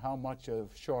question. How much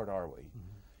short are we?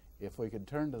 If we could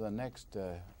turn to the next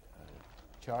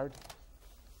chart.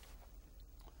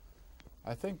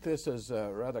 I think this is a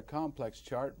rather complex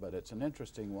chart, but it's an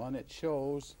interesting one. It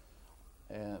shows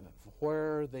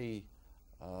where the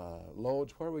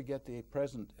loads, where we get the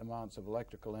present amounts of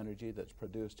electrical energy that's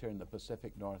produced here in the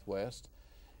Pacific Northwest,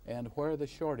 and where the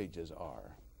shortages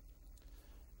are.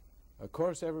 Of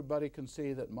course, everybody can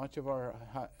see that much of our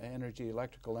energy,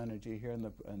 electrical energy here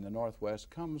in the Northwest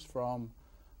comes from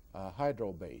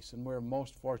hydro base, and we're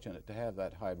most fortunate to have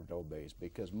that hydro base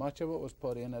because much of it was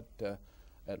put in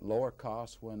at lower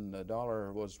cost when the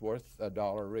dollar was worth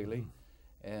 $1 really.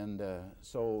 And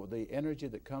so the energy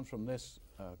that comes from this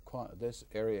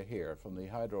area here, from the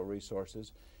hydro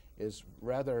resources, is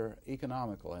rather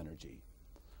economical energy.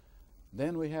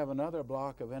 Then we have another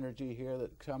block of energy here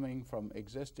that's coming from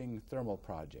existing thermal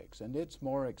projects, and it's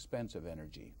more expensive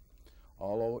energy,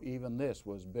 although even this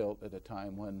was built at a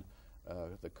time when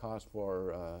the cost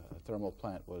for a thermal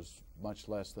plant was much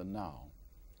less than now.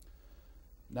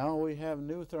 Now we have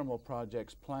new thermal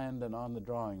projects planned and on the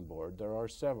drawing board. There are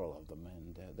several of them,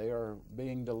 and they are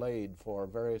being delayed for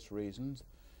various reasons.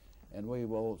 And we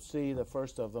will see the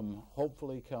first of them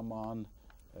hopefully come on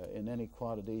in any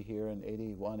quantity here in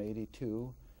 81,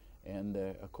 82, and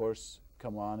of course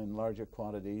come on in larger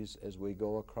quantities as we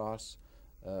go across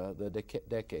the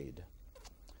decade.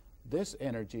 This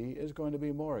energy is going to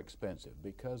be more expensive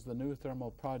because the new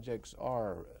thermal projects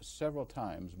are several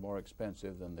times more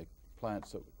expensive than the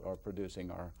plants that are producing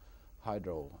our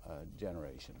hydro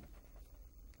generation.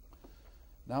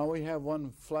 Now we have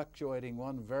one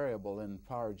variable in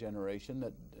power generation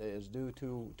that is due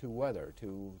to weather,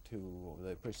 to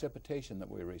the precipitation that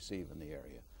we receive in the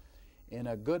area. In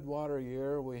a good water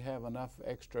year, we have enough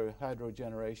extra hydro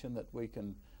generation that we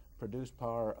can produce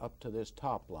power up to this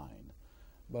top line.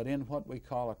 But in what we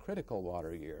call a critical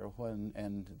water year,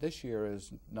 and this year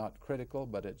is not critical,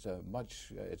 but it's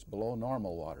it's below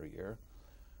normal water year,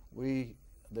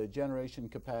 the generation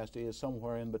capacity is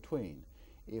somewhere in between.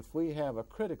 If we have a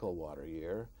critical water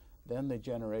year, then the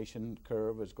generation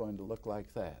curve is going to look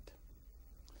like that.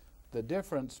 The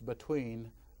difference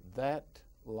between that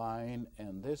line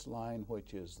and this line,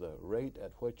 which is the rate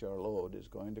at which our load is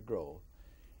going to grow,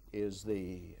 is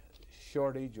the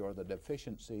shortage or the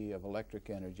deficiency of electric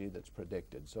energy that's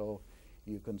predicted. So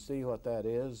you can see what that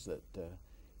is, that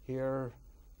here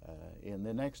in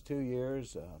the next 2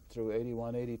 years through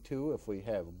 81, 82, if we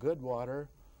have good water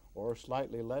or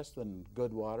slightly less than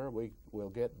good water, we will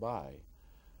get by.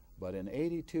 But in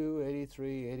 82,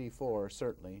 83, 84,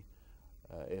 certainly,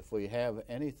 if we have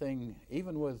anything,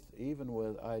 even with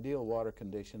ideal water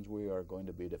conditions, we are going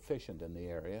to be deficient in the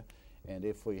area. And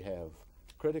if we have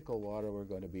critical water, we're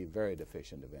going to be very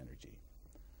deficient of energy.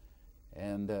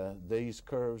 And these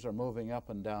curves are moving up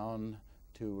and down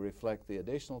to reflect the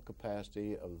additional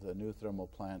capacity of the new thermal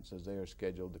plants as they are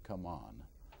scheduled to come on.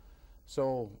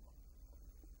 So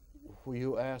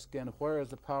you ask, and where is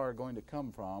the power going to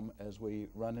come from as we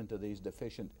run into these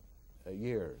deficient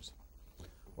years?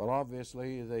 Well,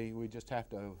 obviously, we just have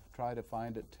to try to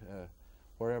find it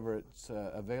wherever it's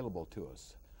available to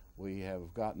us. We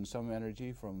have gotten some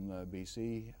energy from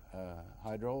BC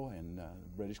Hydro in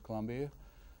British Columbia.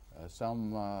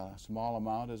 Some small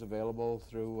amount is available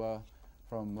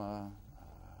from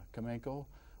Cominco.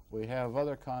 We have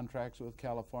other contracts with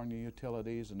California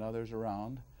Utilities and others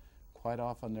around. Quite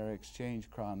often they're exchange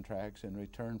contracts. In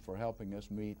return for helping us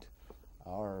meet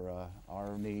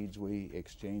our needs, we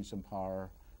exchange some power,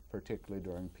 particularly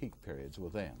during peak periods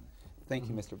with them. Thank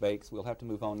you, Mr. Bakes. We'll have to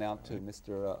move on now to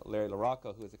Mr. Larry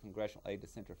LaRocco, who is a congressional aide to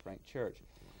Senator Frank Church.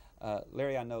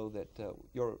 Larry, I know that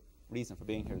your reason for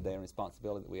being here today and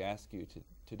responsibility that we ask you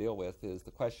to deal with is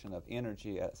the question of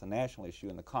energy as a national issue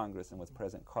in the Congress and with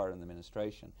President Carter and the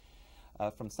administration.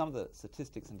 From some of the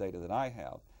statistics and data that I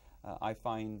have, I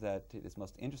find that it is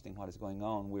most interesting what is going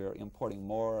on. We're importing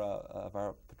more of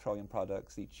our petroleum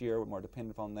products each year. We're more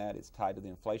dependent on that. It's tied to the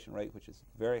inflation rate, which is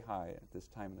very high at this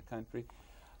time in the country.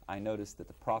 I noticed that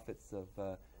the profits of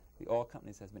the oil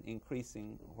companies has been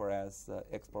increasing, whereas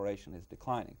exploration is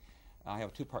declining. I have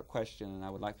a two-part question, and I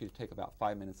would like for you to take about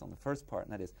 5 minutes on the first part,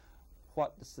 and that is,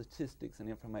 what statistics and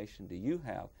information do you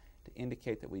have to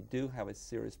indicate that we do have a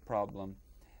serious problem,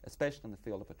 especially in the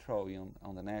field of petroleum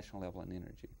on the national level in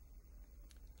energy?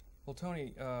 Well,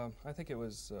 Tony, I think it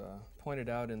was pointed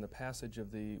out in the passage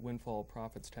of the windfall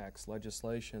profits tax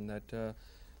legislation that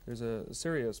there's a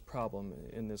serious problem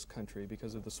in this country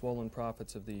because of the swollen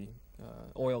profits of the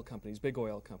oil companies, big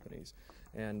oil companies,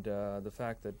 and the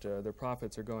fact that their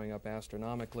profits are going up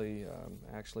astronomically.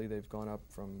 Actually, they've gone up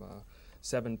from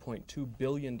 $7.2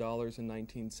 billion in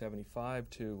 1975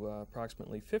 to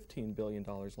approximately $15 billion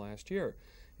last year.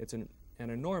 It's an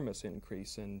enormous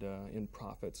increase in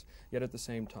profits. Yet at the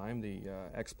same time, the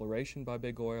exploration by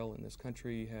big oil in this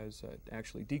country has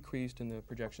actually decreased, and the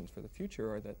projections for the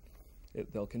future are that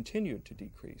they'll continue to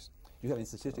decrease. Do you have any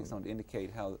statistics on to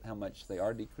indicate how much they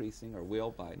are decreasing or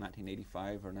will by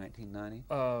 1985 or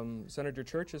 1990? Senator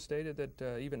Church has stated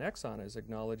that even Exxon has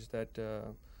acknowledged that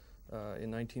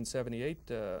in 1978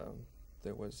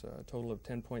 there was a total of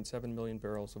 10.7 million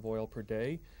barrels of oil per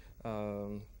day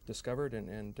discovered,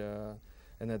 and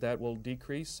that will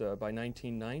decrease by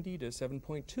 1990 to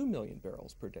 7.2 million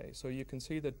barrels per day. So you can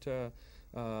see that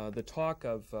the talk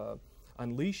of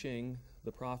unleashing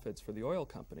the profits for the oil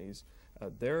companies,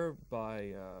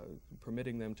 thereby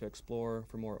permitting them to explore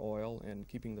for more oil and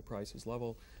keeping the prices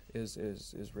level,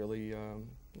 is really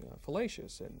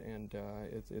fallacious, and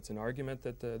it's an argument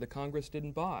that the Congress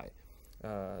didn't buy.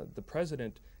 The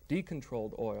President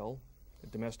decontrolled oil,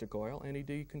 domestic oil, and he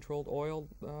decontrolled oil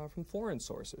from foreign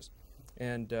sources.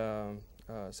 And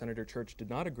Senator Church did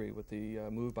not agree with the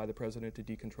move by the President to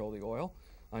decontrol the oil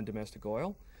on domestic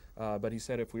oil. But he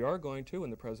said if we are going to,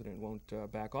 and the President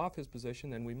won't back off his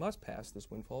position, then we must pass this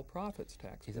windfall profits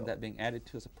tax bill. Isn't that being added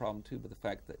to as a problem too, but the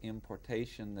fact that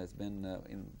importation has been,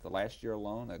 in the last year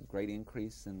alone, a great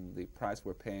increase in the price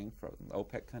we're paying from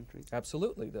OPEC countries?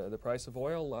 Absolutely. The price of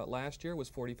oil last year was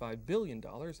 $45 billion.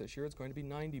 This year it's going to be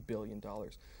 $90 billion.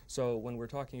 So when we're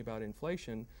talking about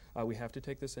inflation, we have to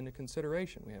take this into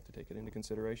consideration. We have to take it into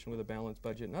consideration with a balanced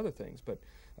budget and other things. But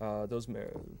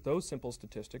those simple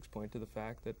statistics point to the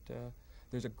fact that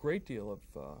there's a great deal of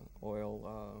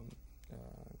oil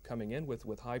coming in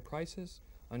with high prices,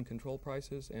 uncontrolled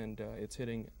prices, and it's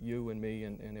hitting you and me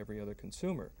and every other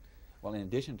consumer. Well, in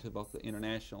addition to both the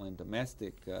international and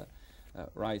domestic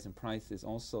rise in prices,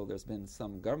 also there's been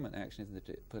some government actions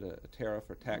that put a tariff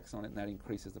or tax on it, and that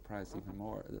increases the price even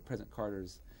more. President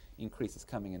Carter's increase is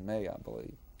coming in May, I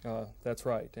believe. That's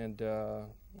right, and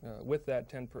with that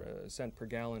 10 cent per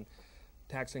gallon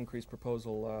tax increase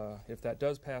proposal, if that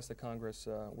does pass the Congress,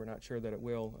 we're not sure that it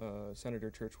will. Senator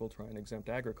Church will try and exempt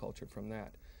agriculture from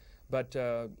that. But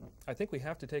I think we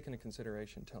have to take into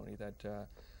consideration, Tony, that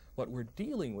what we're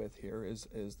dealing with here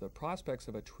is the prospects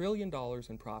of $1 trillion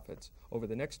in profits over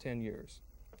the next 10 years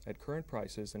at current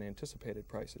prices and anticipated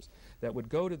prices that would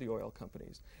go to the oil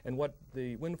companies. And what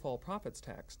the windfall profits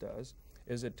tax does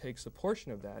is it takes a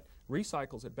portion of that,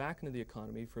 recycles it back into the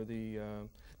economy for the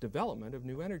development of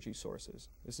new energy sources.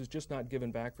 This is just not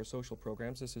given back for social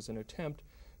programs. This is an attempt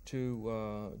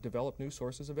to develop new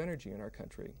sources of energy in our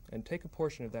country and take a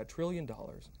portion of that $1 trillion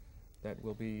that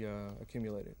will be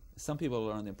accumulated. Some people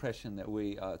are under the impression that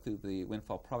we, through the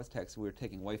windfall profits tax, we're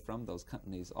taking away from those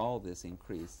companies all this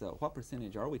increase. What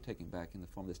percentage are we taking back in the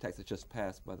form of this tax that's just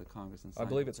passed by the Congress and signed? I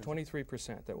believe it's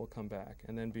 23% that will come back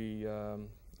and then be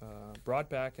brought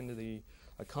back into the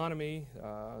economy.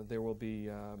 There will be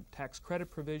tax credit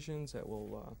provisions that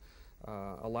will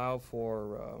allow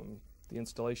for the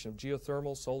installation of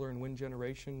geothermal, solar, and wind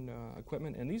generation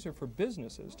equipment, and these are for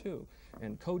businesses too.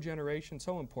 And cogeneration,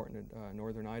 so important in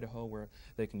northern Idaho, where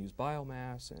they can use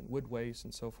biomass and wood waste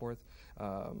and so forth.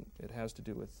 It has to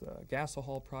do with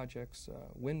gasohol projects,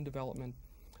 wind development.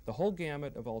 The whole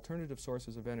gamut of alternative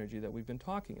sources of energy that we've been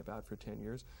talking about for 10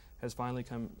 years has finally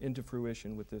come into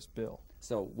fruition with this bill.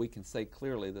 So we can say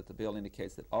clearly that the bill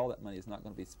indicates that all that money is not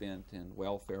going to be spent in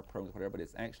welfare programs, whatever, but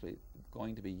it's actually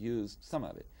going to be used, some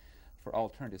of it, for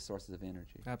alternative sources of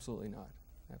energy. Absolutely not.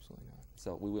 Absolutely not.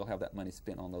 So we will have that money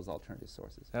spent on those alternative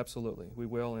sources. Absolutely, we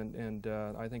will, and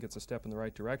I think it's a step in the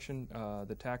right direction.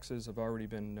 The taxes have already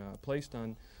been placed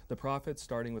on the profits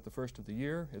starting with the first of the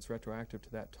year. It's retroactive to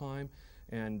that time,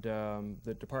 and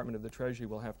the Department of the Treasury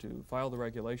will have to file the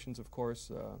regulations, of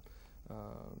course,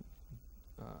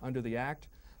 under the Act.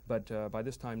 But by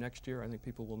this time next year, I think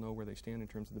people will know where they stand in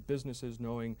terms of the businesses,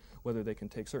 knowing whether they can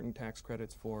take certain tax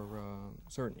credits for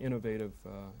certain innovative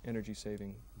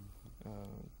energy-saving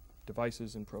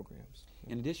devices and programs.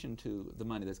 In addition to the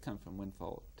money that's come from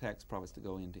windfall tax profits to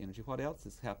go into energy, what else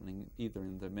is happening either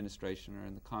in the administration or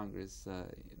in the Congress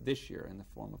this year in the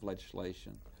form of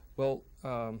legislation? Well,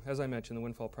 as I mentioned, the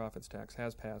windfall profits tax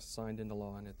has passed, signed into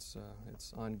law, and it's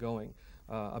ongoing.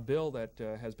 A bill that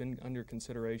has been under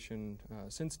consideration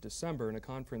since December in a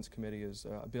conference committee is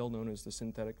a bill known as the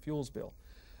Synthetic Fuels Bill.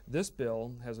 This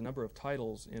bill has a number of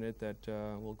titles in it that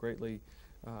will greatly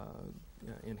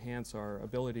enhance our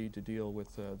ability to deal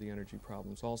with the energy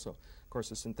problems also. Of course,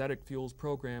 the Synthetic Fuels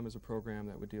Program is a program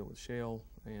that would deal with shale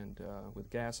and with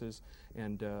gases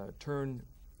and turn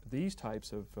these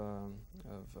types of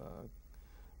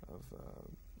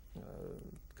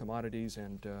commodities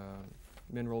and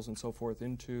minerals and so forth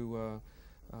into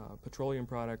petroleum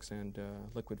products and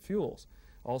liquid fuels.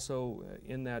 Also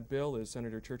in that bill is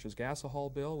Senator Church's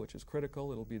gasohol bill, which is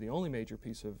critical. It'll be the only major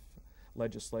piece of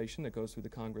legislation that goes through the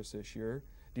Congress this year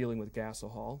dealing with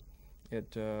gasohol.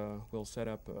 It will set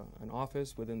up an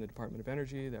office within the Department of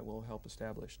Energy that will help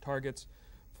establish targets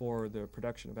for the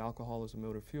production of alcohol as a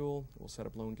motor fuel. It will set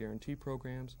up loan guarantee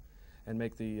programs and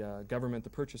make the government the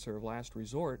purchaser of last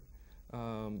resort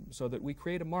so that we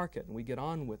create a market and we get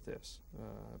on with this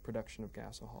production of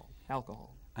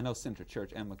alcohol. I know Senator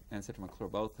Church and Senator McClure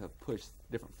both have pushed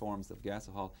different forms of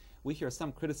gasohol. We hear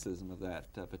some criticism of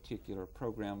that particular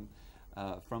program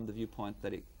from the viewpoint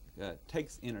that it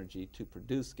takes energy to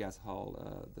produce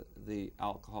gasohol, the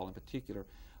alcohol in particular.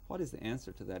 What is the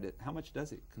answer to that? How much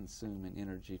does it consume in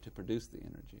energy to produce the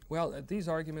energy? Well, these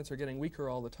arguments are getting weaker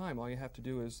all the time. All you have to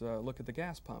do is look at the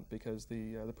gas pump because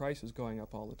the price is going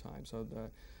up all the time. So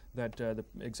the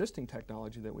existing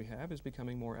technology that we have is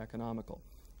becoming more economical.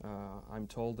 I'm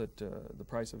told that the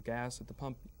price of gas at the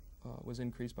pump was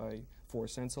increased by 4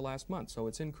 cents the last month, so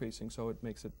it's increasing, so it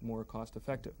makes it more cost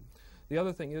effective. The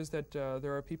other thing is that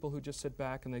there are people who just sit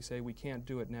back and they say we can't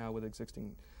do it now with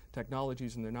existing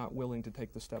technologies, and they're not willing to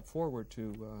take the step forward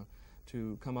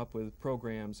to come up with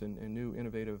programs and new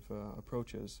innovative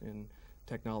approaches in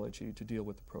technology to deal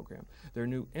with the program. There are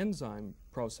new enzyme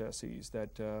processes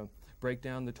that break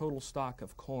down the total stock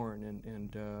of corn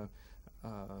and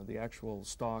the actual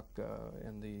stalk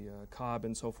and the cob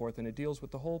and so forth, and it deals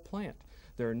with the whole plant.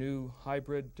 There are new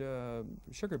hybrid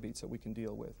sugar beets that we can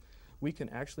deal with. We can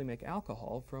actually make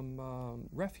alcohol from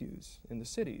refuse in the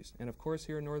cities. And of course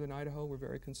here in northern Idaho we're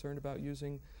very concerned about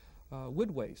using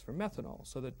wood waste for methanol,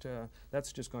 so that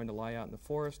that's just going to lie out in the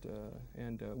forest,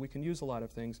 and we can use a lot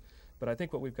of things. But I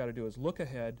think what we've got to do is look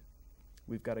ahead.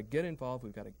 We've got to get involved.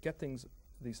 We've got to get these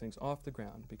things off the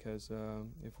ground, because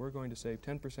if we're going to save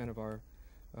 10% of our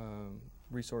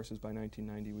resources by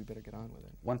 1990, we better get on with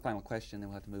it. One final question, then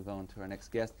we'll have to move on to our next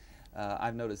guest.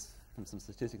 I've noticed from some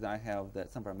statistics I have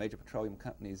that some of our major petroleum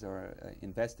companies are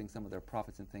investing some of their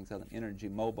profits in things other than energy.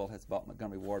 Mobil has bought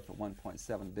Montgomery Ward for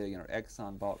 $1.7 billion, or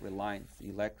Exxon bought Reliance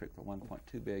Electric for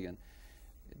 $1.2 billion.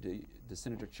 Does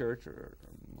Senator Church or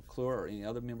McClure or any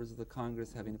other members of the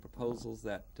Congress have any proposals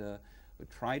that would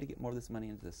try to get more of this money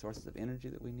into the sources of energy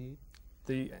that we need?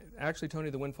 Actually, Tony,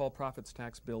 the windfall profits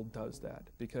tax bill does that,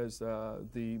 because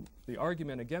the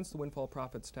argument against the windfall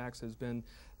profits tax has been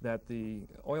that the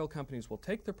oil companies will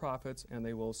take their profits and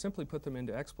they will simply put them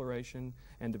into exploration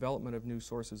and development of new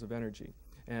sources of energy.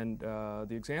 And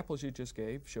the examples you just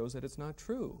gave shows that it's not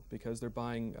true, because they're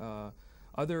buying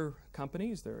other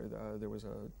companies. There was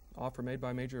an offer made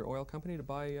by a major oil company to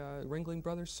buy Ringling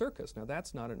Brothers Circus. Now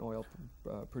that's not an oil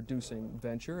producing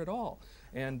venture at all,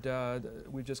 and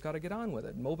we've just got to get on with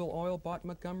it. Mobil Oil bought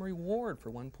Montgomery Ward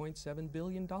for $1.7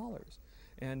 billion,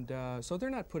 and so they're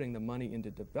not putting the money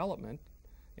into development.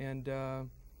 And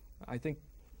I think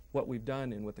what we've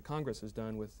done and what the Congress has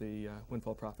done with the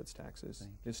windfall profits taxes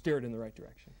is steered in the right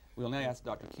direction. We'll now ask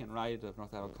Dr. Ken Wright of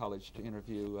North Idaho College to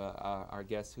interview our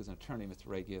guest, who's an attorney, Mr.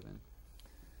 Ray Given.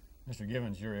 Mr.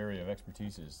 Givens, your area of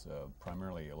expertise is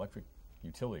primarily electric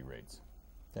utility rates.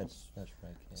 That's right.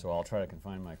 Ken. So I'll try to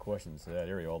confine my questions to that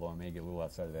area, although I may get a little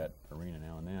outside of that arena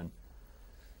now and then.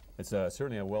 It's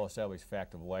certainly a well-established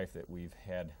fact of life that we've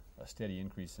had a steady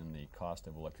increase in the cost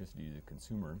of electricity to the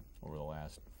consumer over the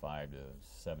last 5 to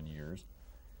 7 years.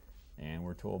 And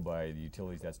we're told by the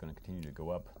utilities that's going to continue to go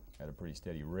up at a pretty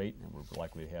steady rate, and we're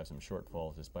likely to have some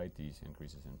shortfalls despite these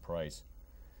increases in price.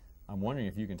 I'm wondering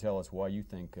if you can tell us why you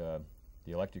think the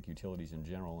electric utilities in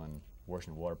general, and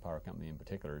Washington Water Power Company in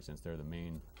particular, since they're the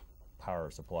main power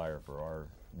supplier for our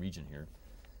region here,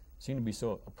 seem to be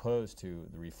so opposed to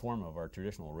the reform of our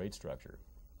traditional rate structure.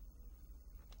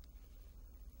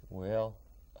 Well,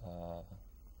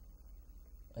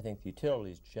 I think the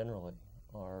utilities generally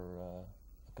are a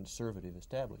conservative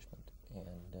establishment,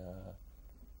 and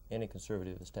any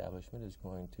conservative establishment is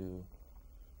going to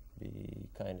be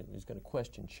is going to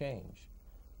question change.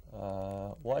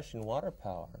 Washington Water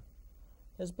Power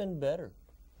has been better,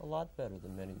 a lot better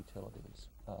than many utilities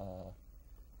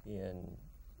in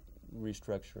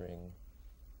restructuring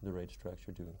the rate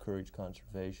structure to encourage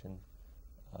conservation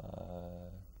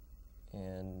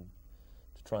and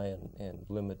to try and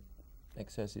limit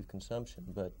excessive consumption.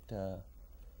 But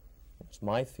it's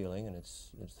my feeling, and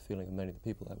it's the feeling of many of the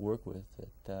people I work with,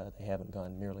 that they haven't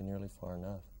gone nearly far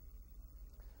enough.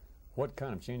 What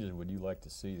kind of changes would you like to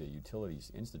see the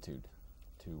utilities institute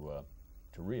to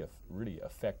really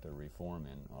affect a reform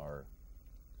in our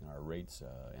rates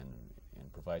and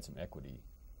provide some equity?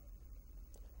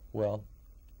 Well,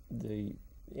 the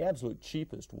absolute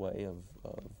cheapest way of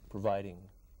providing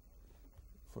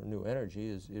for new energy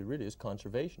it really is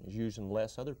conservation, is using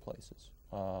less other places,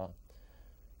 so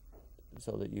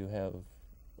that you have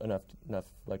enough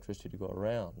electricity to go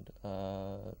around.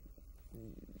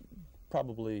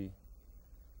 Probably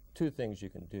two things you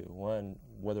can do. One,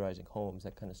 weatherizing homes,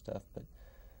 that kind of stuff, but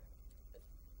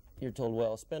you're told,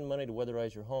 well, spend money to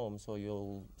weatherize your home so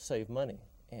you'll save money,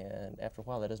 and after a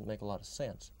while that doesn't make a lot of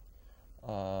sense.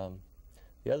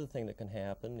 The other thing that can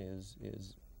happen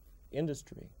is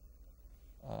industry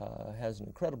has an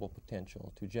incredible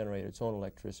potential to generate its own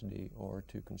electricity or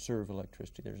to conserve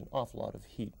electricity. There's an awful lot of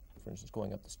heat, for instance,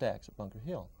 going up the stacks at Bunker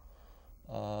Hill.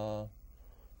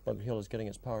 Bunker Hill is getting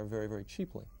its power very, very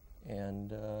cheaply,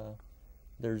 and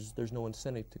there's no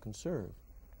incentive to conserve.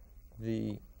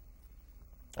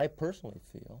 I personally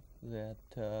feel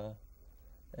that,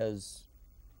 as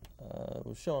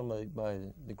was shown by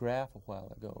the graph a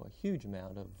while ago, a huge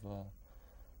amount of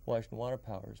Washington Water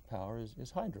Power's power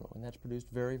is hydro, and that's produced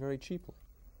very, very cheaply.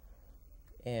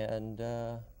 And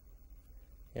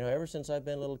You know, ever since I've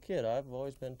been a little kid, I've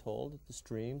always been told that the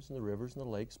streams and the rivers and the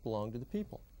lakes belong to the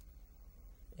people.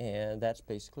 And that's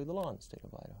basically the law in the state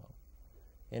of Idaho.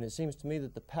 And it seems to me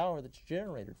that the power that's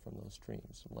generated from those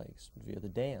streams and lakes via the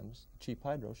dams, cheap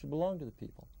hydro, should belong to the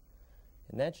people.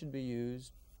 And that should be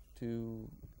used to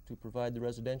provide the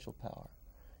residential power.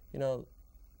 You know,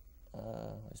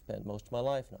 I spent most of my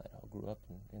life in Idaho. Grew up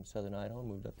in southern Idaho,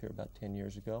 moved up here about 10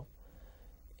 years ago.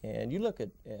 And you look at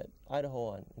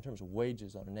Idaho in terms of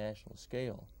wages on a national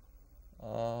scale,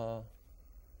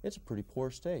 it's a pretty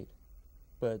poor state.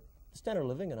 But the standard of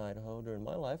living in Idaho during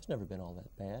my life has never been all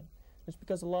that bad. It's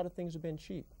because a lot of things have been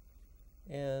cheap.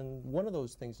 And one of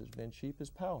those things that's been cheap is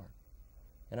power.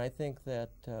 And I think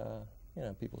that, you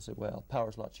know, people say, well,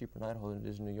 power's a lot cheaper in Idaho than it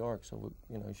is in New York, so,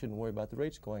 you know, you shouldn't worry about the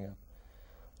rates going up.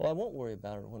 Well, I won't worry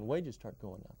about it when wages start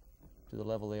going up to the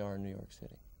level they are in New York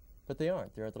City. But they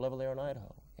aren't. They're at the level they are in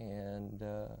Idaho. And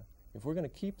if we're going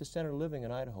to keep the standard of living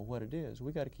in Idaho what it is,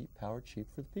 we've got to keep power cheap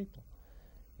for the people.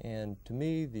 And to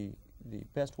me, the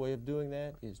best way of doing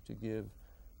that is to give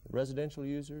the residential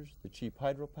users the cheap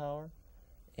hydropower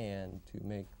and to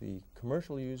make the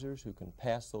commercial users who can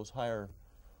pass those higher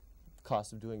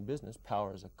costs of doing business.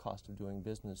 Power is a cost of doing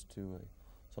business to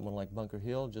someone like Bunker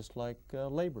Hill, just like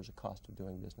labor is a cost of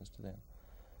doing business to them.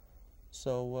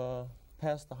 So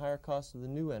pass the higher costs of the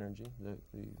new energy, the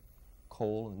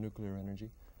coal and nuclear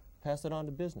energy, pass it on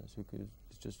to business, who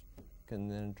can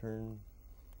then in turn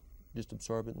just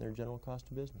absorb it in their general cost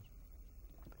of business.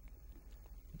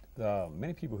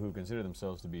 Many people who consider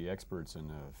themselves to be experts in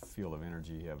the field of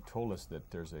energy have told us that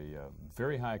there's a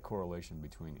very high correlation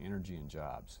between energy and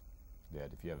jobs.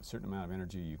 That if you have a certain amount of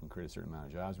energy, you can create a certain amount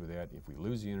of jobs with that. If we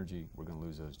lose the energy, we're going to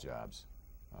lose those jobs.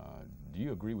 Do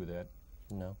you agree with that?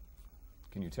 No.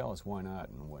 Can you tell us why not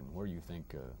and where you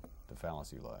think the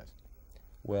fallacy lies?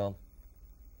 Well,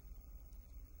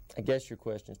 I guess your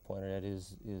question is pointed at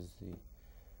is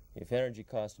if energy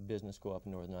costs of business go up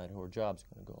in northern Idaho, are jobs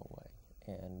going to go away?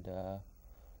 And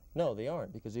no, they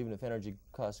aren't, because even if energy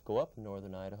costs go up in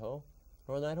northern Idaho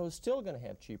is still going to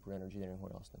have cheaper energy than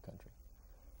anywhere else in the country.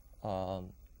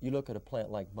 You look at a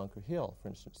plant like Bunker Hill, for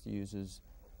instance, that uses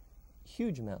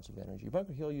huge amounts of energy.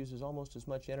 Bunker Hill uses almost as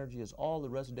much energy as all the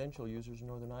residential users in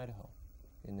northern Idaho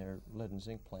in their lead and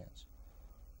zinc plants.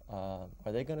 Are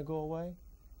they going to go away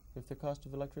if the cost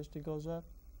of electricity goes up?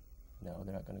 No,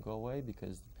 they're not going to go away,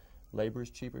 because labor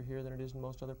is cheaper here than it is in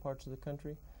most other parts of the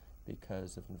country,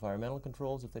 because of environmental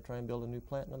controls if they try and build a new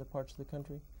plant in other parts of the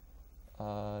country,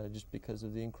 just because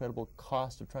of the incredible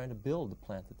cost of trying to build the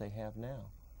plant that they have now.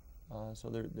 So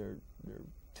there are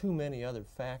too many other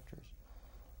factors.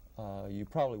 You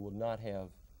probably will not have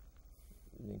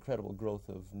the incredible growth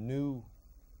of new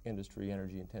industry,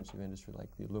 energy-intensive industry like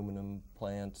the aluminum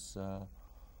plants,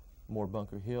 more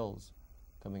Bunker Hills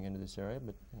coming into this area,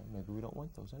 but maybe we don't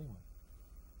want those anyway.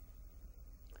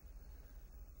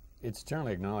 It's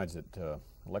generally acknowledged that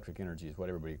electric energy is what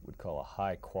everybody would call a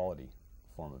high-quality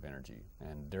form of energy,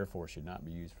 and therefore should not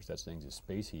be used for such things as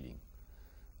space heating.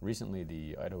 Recently,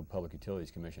 the Idaho Public Utilities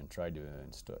Commission tried to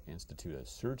institute a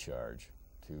surcharge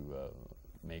to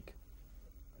make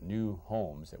new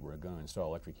homes that were going to install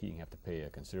electric heating have to pay a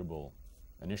considerable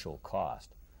initial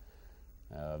cost.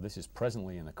 This is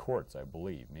presently in the courts, I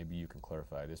believe. Maybe you can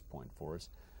clarify this point for us.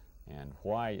 And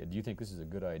why do you think this is a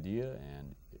good idea?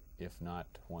 And if not,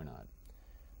 why not?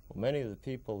 Well, many of the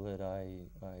people that I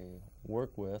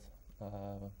work with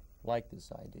like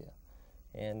this idea.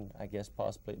 And I guess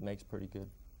possibly it makes pretty good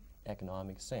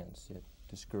economic sense. It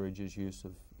discourages use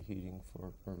of heating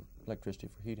or electricity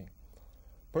for heating.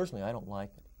 Personally, I don't like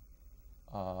it.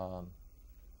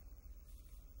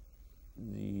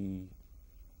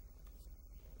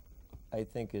 I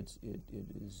think it's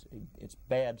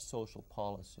bad social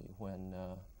policy when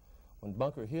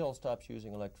Bunker Hill stops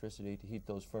using electricity to heat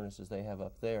those furnaces they have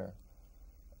up there.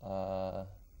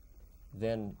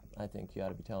 Then I think you ought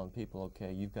to be telling people,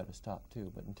 okay, you've got to stop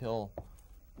too. But until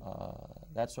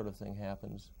that sort of thing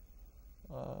happens,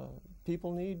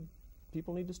 people need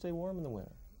to stay warm in the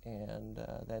winter, and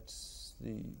that's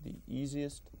the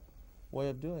easiest way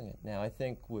of doing it. Now, I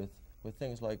think with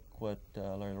things like what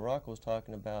Larry LaRocca was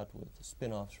talking about with the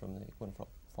spin-offs from the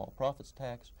windfall profits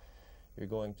tax, you're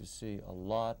going to see a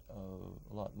lot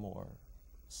more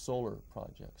solar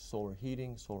projects, solar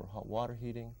heating, solar hot water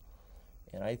heating,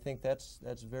 and I think that's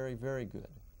very, very good.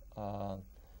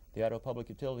 The Idaho Public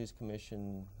Utilities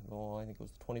Commission, I think it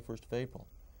was the 21st of April,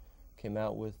 came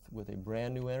out with a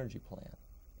brand new energy plan,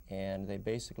 and they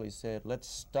basically said, let's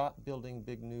stop building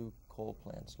big new coal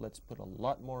plants. Let's put a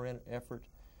lot more effort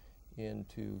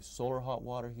into solar hot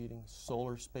water heating,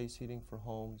 solar space heating for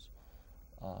homes,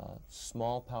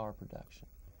 small power production.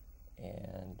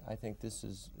 And I think this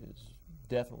is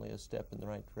definitely a step in the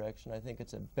right direction. I think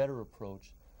it's a better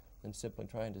approach than simply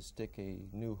trying to stick a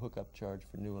new hookup charge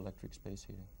for new electric space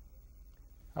heating.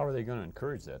 How are they going to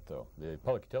encourage that, though? The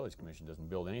Public Utilities Commission doesn't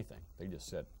build anything. They just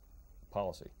set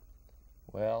policy.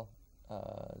 Well,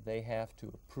 they have to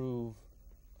approve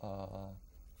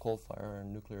coal-fired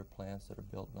and nuclear plants that are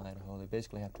built in Idaho. They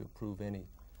basically have to approve any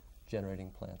generating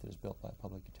plant that is built by a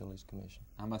Public Utilities Commission.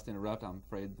 I must interrupt. I'm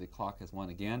afraid the clock has won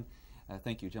again.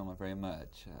 Thank you, gentlemen, very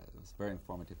much. It was a very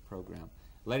informative program.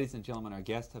 Ladies and gentlemen, our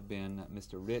guests have been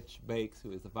Mr. Rich Bakes,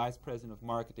 who is the Vice President of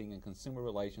Marketing and Consumer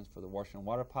Relations for the Washington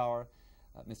Water Power,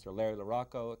 Mr. Larry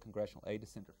LaRocco, a Congressional Aide to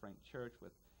Senator Frank Church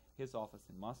with his office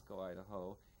in Moscow,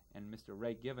 Idaho, and Mr.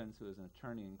 Ray Givens, who is an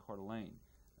attorney in Coeur d'Alene.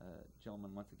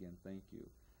 Gentlemen, once again, thank you.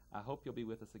 I hope you'll be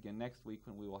with us again next week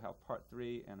when we will have part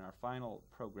 3 and our final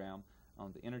program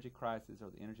on the energy crisis, or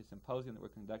the energy symposium that we're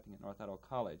conducting at North Idaho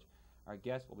College. Our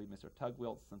guest will be Mr. Tug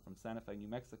Wilson from Santa Fe, New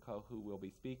Mexico, who will be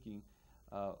speaking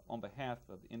on behalf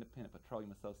of the Independent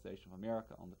Petroleum Association of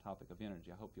America on the topic of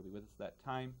energy. I hope you'll be with us at that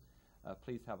time.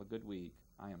 Please have a good week.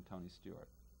 I am Tony Stewart.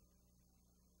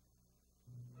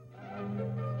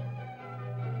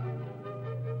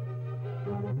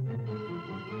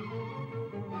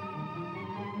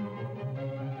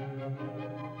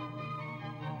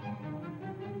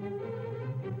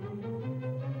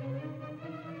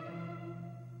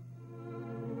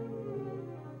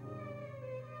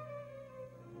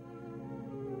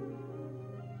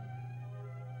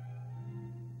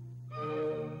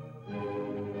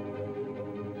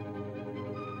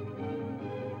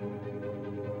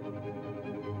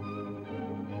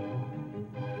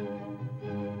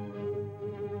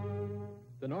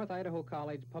 The North Idaho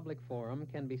College Public Forum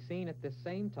can be seen at this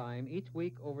same time each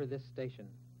week over this station.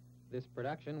 This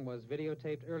production was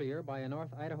videotaped earlier by a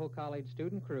North Idaho College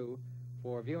student crew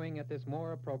for viewing at this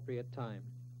more appropriate time.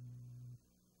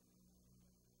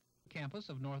 Campus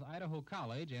of North Idaho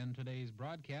College and today's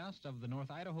broadcast of the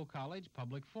North Idaho College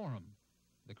Public Forum.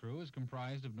 The crew is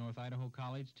comprised of North Idaho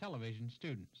College television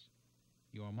students.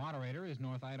 Your moderator is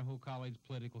North Idaho College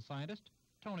political scientist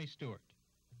Tony Stewart.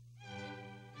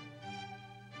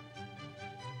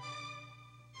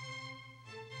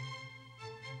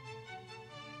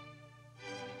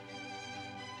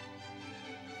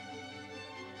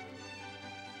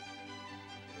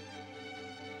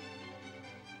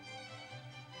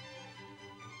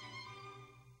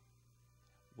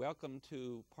 Welcome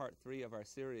to part 3 of our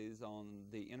series on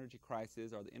the energy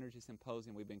crisis, or the energy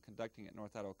symposium we've been conducting at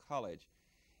North Idaho College.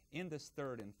 In this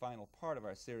third and final part of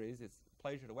our series, it's a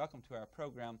pleasure to welcome to our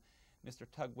program Mr.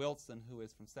 Tug Wilson, who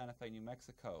is from Santa Fe, New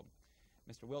Mexico.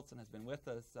 Mr. Wilson has been with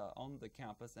us on the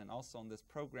campus and also on this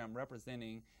program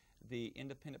representing the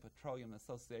Independent Petroleum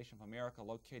Association of America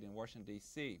located in Washington,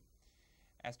 D.C.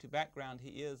 As to background,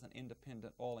 he is an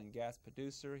independent oil and gas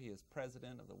producer. He is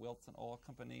president of the Wilson Oil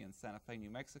Company in Santa Fe,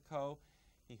 New Mexico.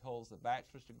 He holds a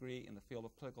bachelor's degree in the field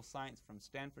of political science from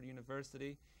Stanford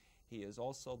University. He is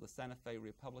also the Santa Fe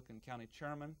Republican County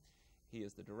Chairman. He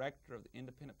is the director of the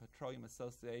Independent Petroleum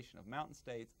Association of Mountain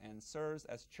States and serves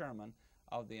as chairman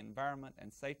of the Environment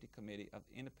and Safety Committee of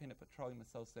the Independent Petroleum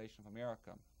Association of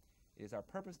America. It is our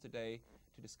purpose today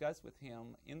to discuss with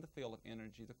him in the field of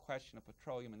energy the question of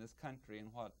petroleum in this country and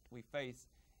what we face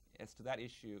as to that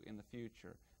issue in the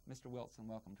future. Mr. Wilson,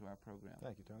 welcome to our program.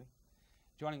 Thank you, Tony.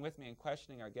 Joining with me in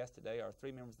questioning our guest today are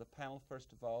 3 members of the panel.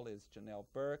 First of all is Janelle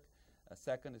Burke,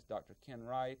 second is Dr. Ken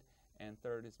Wright, and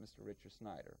third is Mr. Richard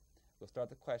Snyder. We'll start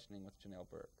the questioning with Janelle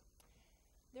Burke.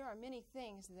 There are many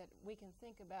things that we can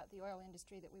think about the oil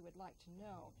industry that we would like to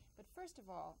know. But first of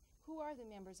all, who are the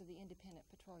members of the Independent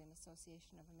Petroleum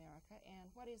Association of America,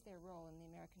 and what is their role in the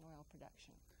American oil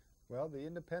production? Well, the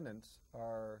independents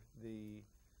are the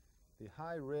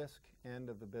high-risk end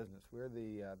of the business. We're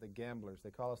the gamblers. They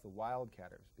call us the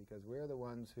wildcatters because we're the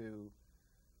ones who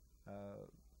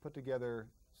put together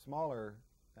smaller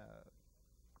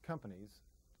companies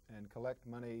and collect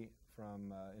money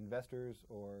from investors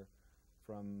or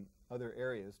from other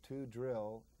areas to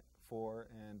drill for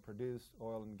and produce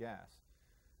oil and gas.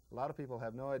 A lot of people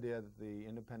have no idea that the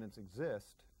independents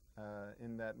exist,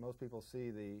 in that most people see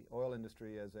the oil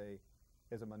industry as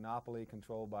a monopoly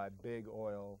controlled by big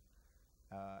oil,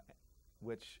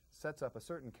 which sets up a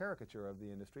certain caricature of the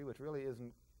industry, which really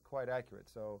isn't quite accurate.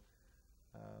 So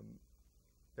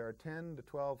there are 10 to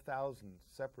 12,000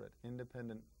 separate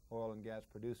independent oil and gas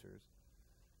producers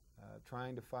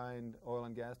trying to find oil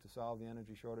and gas to solve the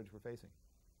energy shortage we're facing.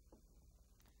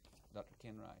 Dr.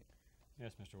 Ken Wright.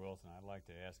 Yes, Mr. Wilson, I'd like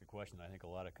to ask a question that I think a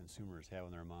lot of consumers have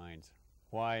in their minds.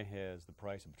 Why has the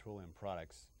price of petroleum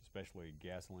products, especially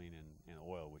gasoline and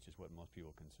oil, which is what most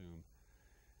people consume,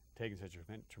 taken such a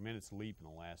tremendous leap in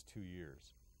the last 2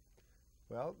 years?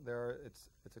 Well,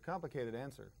 it's a complicated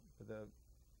answer. The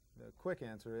quick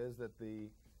answer is that the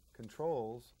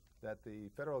controls that the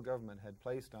federal government had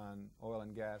placed on oil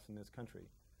and gas in this country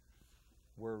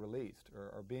were released,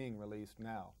 or are being released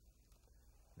now.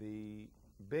 The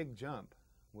big jump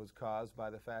was caused by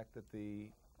the fact that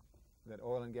that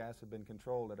oil and gas had been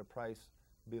controlled at a price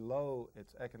below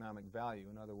its economic value.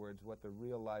 In other words, what the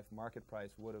real-life market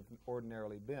price would have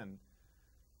ordinarily been.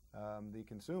 The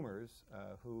consumers,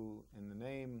 who, in the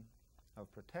name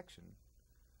of protection,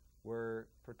 were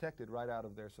protected right out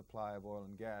of their supply of oil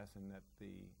and gas, and that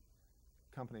the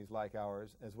companies like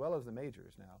ours, as well as the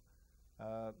majors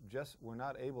now, just were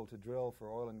not able to drill for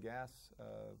oil and gas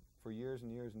for years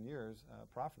and years and years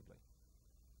profitably.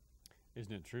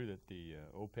 Isn't it true that the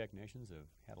OPEC nations have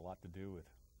had a lot to do with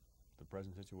the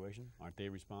present situation? Aren't they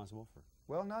responsible for?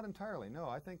 Well, not entirely. No,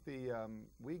 I think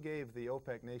we gave the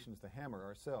OPEC nations the hammer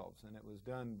ourselves, and it was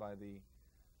done by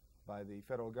the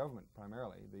federal government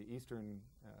primarily,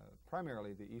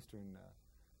 primarily the eastern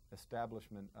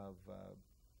establishment of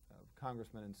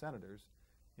congressmen and senators,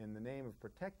 in the name of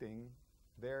protecting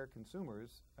their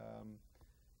consumers,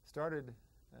 started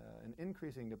an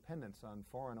increasing dependence on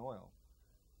foreign oil.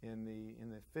 In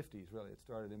the 50s, really. It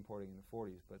started importing in the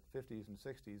 40s, but 50s and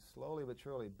 60s slowly but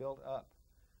surely built up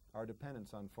our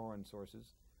dependence on foreign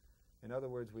sources. In other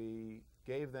words, we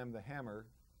gave them the hammer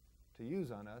to use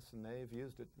on us, and they've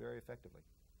used it very effectively.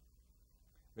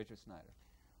 Richard Snyder.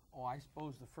 Oh, I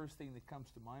suppose the first thing that comes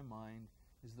to my mind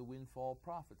is the windfall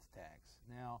profits tax.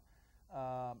 Now,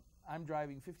 I'm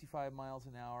driving 55 miles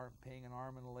an hour, paying an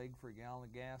arm and a leg for a gallon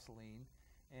of gasoline,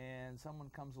 and someone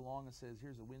comes along and says,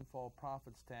 here's a windfall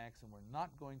profits tax, and we're not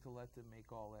going to let them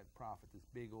make all that profit, this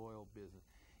big oil business.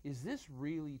 Is this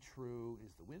really true?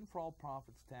 Is the windfall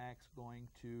profits tax going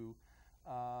to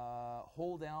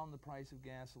hold down the price of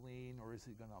gasoline, or is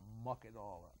it going to muck it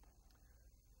all up?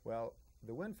 Well,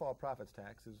 the windfall profits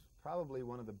tax is probably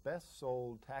one of the best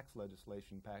sold tax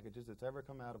legislation packages that's ever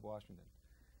come out of Washington.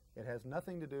 It has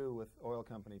nothing to do with oil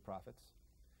company profits.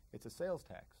 It's a sales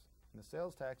tax. And the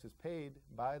sales tax is paid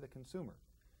by the consumer.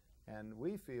 And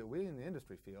we in the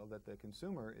industry feel that the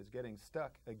consumer is getting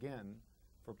stuck again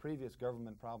for previous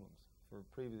government problems, for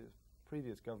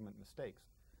previous government mistakes.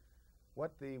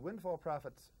 What the windfall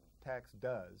profits tax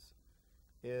does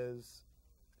is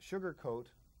sugarcoat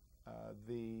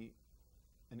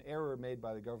an error made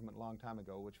by the government a long time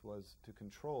ago, which was to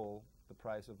control the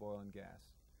price of oil and gas.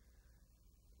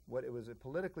 It was a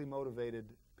politically motivated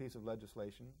piece of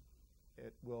legislation.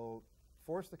 It will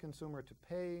force the consumer to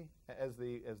pay as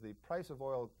the price of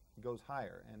oil goes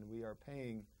higher, and we are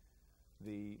paying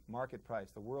the market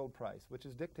price, the world price, which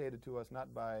is dictated to us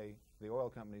not by the oil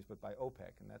companies but by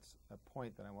OPEC, and that's a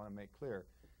point that I want to make clear,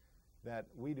 that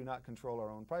we do not control our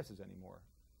own prices anymore,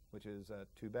 which is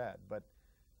too bad. But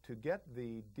to get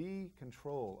the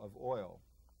de-control of oil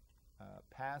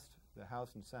past the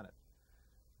House and Senate,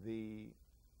 the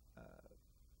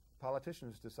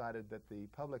politicians decided that the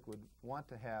public would want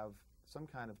to have some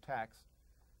kind of tax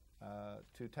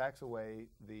to tax away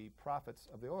the profits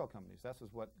of the oil companies.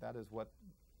 That is what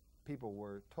people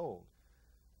were told.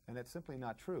 And it's simply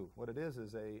not true. What it is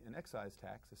an excise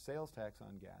tax, a sales tax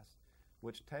on gas,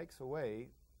 which takes away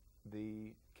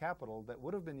the capital that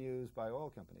would have been used by oil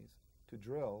companies to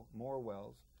drill more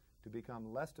wells, to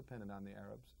become less dependent on the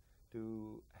Arabs,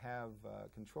 to have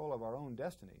control of our own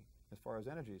destiny as far as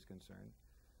energy is concerned.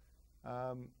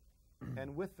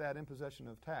 And with that imposition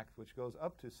of tax, which goes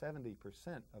up to 70%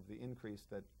 of the increase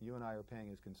that you and I are paying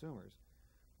as consumers,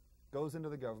 goes into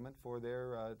the government for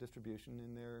their distribution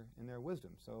in their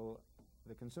wisdom. So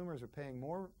the consumers are paying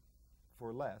more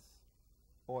for less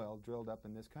oil drilled up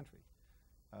in this country.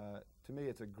 To me,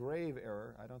 it's a grave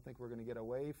error. I don't think we're going to get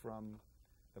away from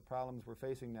the problems we're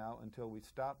facing now until we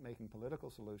stop making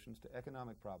political solutions to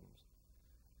economic problems.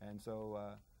 And so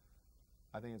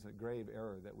I think it's a grave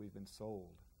error that we've been sold.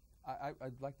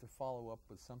 I'd like to follow up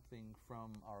with something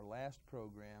from our last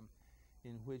program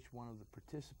in which one of the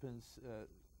participants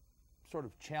sort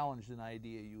of challenged an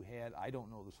idea you had. I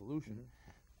don't know the solution.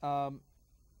 Mm-hmm.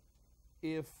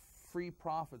 If free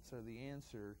profits are the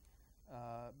answer,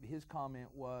 his comment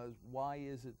was, why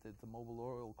is it that the Mobil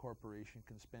Oil Corporation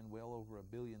can spend well over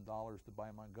 $1 billion to buy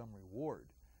Montgomery Ward?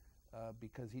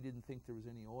 Because he didn't think there was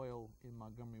any oil in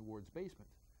Montgomery Ward's basement.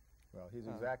 Well, he's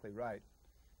exactly right.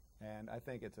 And I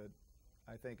think it's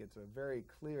a very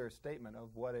clear statement of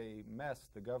what a mess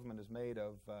the government has made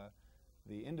of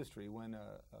the industry when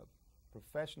a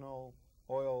professional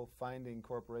oil-finding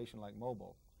corporation like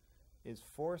Mobil is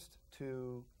forced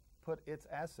to put its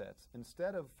assets,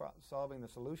 instead of solving the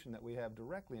solution that we have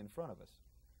directly in front of us,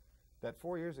 that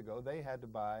 4 years ago they had to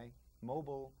buy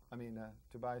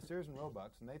to buy Sears and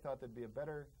Roebuck, and they thought there'd be a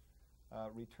better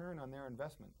return on their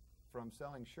investment from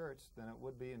selling shirts than it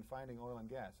would be in finding oil and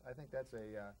gas. I think that's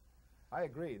I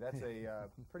agree, that's a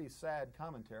pretty sad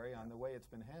commentary on the way it's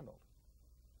been handled.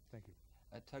 Thank you.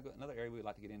 Tug, another area we'd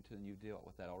like to get into, and you dealt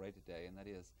with that already today, and that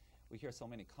is we hear so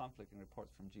many conflicting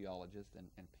reports from geologists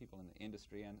and people in the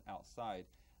industry and outside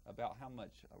about how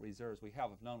much reserves we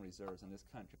have of known reserves in this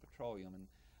country, petroleum. And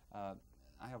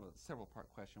I have a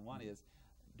several-part question. One is,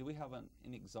 do we have an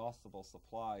inexhaustible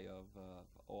supply of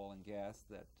oil and gas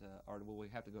that, or will we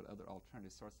have to go to other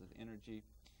alternative sources of energy?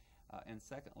 And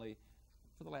secondly,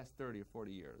 for the last 30 or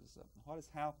 40 years, what has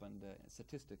happened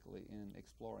statistically in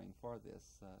exploring for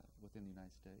this within the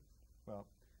United States? Well,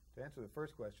 to answer the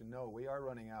first question, no, we are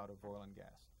running out of oil and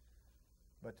gas.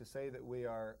 But to say that we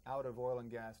are out of oil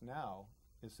and gas now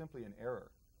is simply an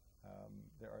error.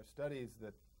 There are studies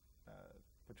that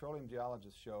petroleum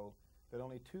geologists show that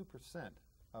only 2%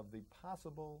 of the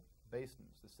possible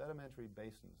basins, the sedimentary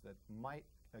basins that might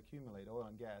accumulate oil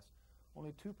and gas,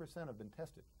 only 2% have been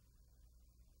tested.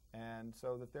 And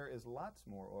so that there is lots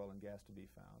more oil and gas to be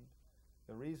found.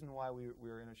 The reason why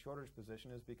we're in a shortage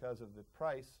position is because of the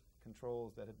price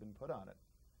controls that had been put on it,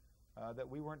 that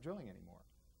we weren't drilling anymore.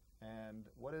 And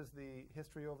what is the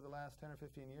history over the last 10 or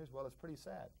 15 years? Well, it's pretty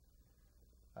sad.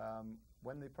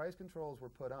 When the price controls were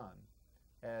put on,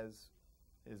 as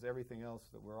is everything else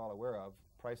that we're all aware of,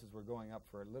 prices were going up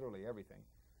for literally everything.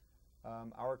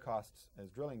 Our costs, as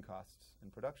drilling costs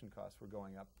and production costs, were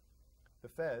going up. The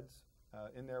feds,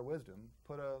 in their wisdom,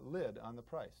 put a lid on the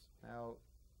price. Now,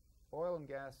 oil and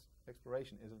gas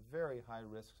exploration is a very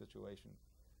high-risk situation.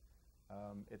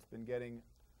 It's been getting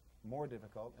more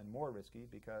difficult and more risky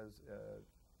because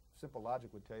simple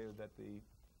logic would tell you that the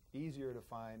easier to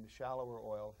find, shallower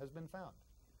oil has been found.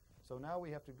 So now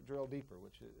we have to drill deeper,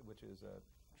 which is a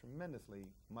tremendously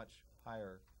much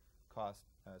higher cost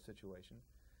situation.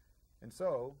 And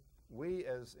so we,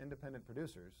 as independent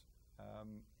producers,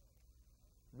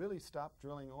 really stopped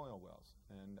drilling oil wells.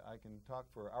 And I can talk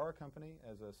for our company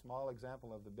as a small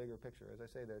example of the bigger picture. As I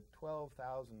say, there are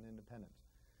 12,000 independents.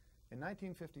 In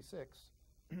 1956,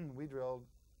 we drilled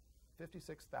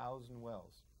 56,000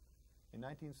 wells. In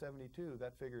 1972,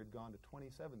 that figure had gone to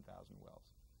 27,000 wells.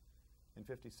 In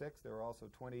 56, there were also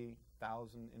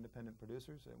 20,000 independent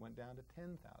producers. It went down to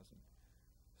 10,000.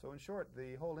 So in short,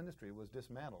 the whole industry was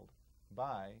dismantled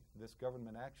by this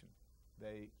government action.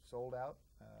 They sold out,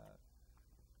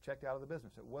 checked out of the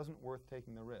business. It wasn't worth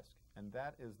taking the risk. And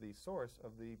that is the source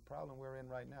of the problem we're in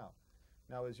right now.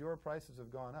 Now, as your prices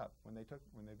have gone up, when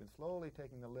they've been slowly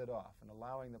taking the lid off and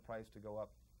allowing the price to go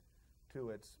up to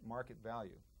its market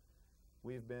value,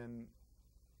 we've been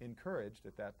encouraged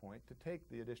at that point to take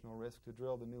the additional risk to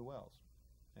drill the new wells.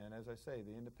 And as I say,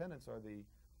 the independents are the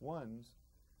ones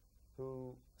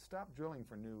who stopped drilling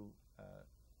for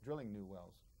drilling new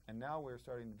wells. And now we're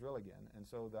starting to drill again. And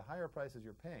so the higher prices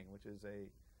you're paying, which is a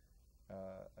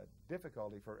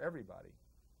difficulty for everybody,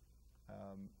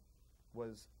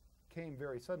 came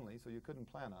very suddenly, so you couldn't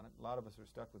plan on it. A lot of us are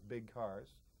stuck with big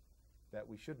cars that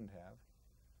we shouldn't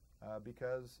have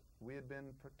because we had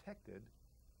been protected,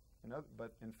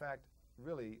 but in fact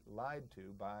really lied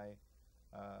to by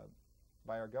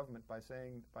our government by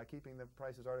keeping the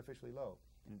prices artificially low.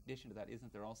 In addition to that,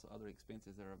 isn't there also other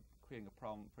expenses that are creating a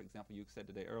problem? For example, you said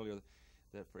today earlier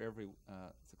that for every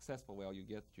successful well you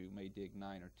get, you may dig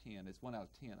 9 or 10. It's 1 out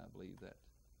of 10, I believe that.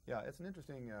 Yeah, it's an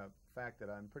interesting fact that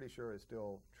I'm pretty sure is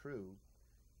still true,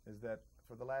 is that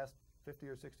for the last 50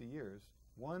 or 60 years,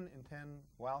 1 in 10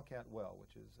 wildcat well,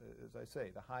 which is, as I say,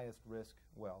 the highest risk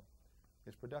well,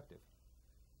 is productive.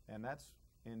 And that's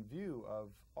in view of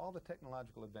all the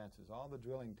technological advances, all the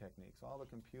drilling techniques, all the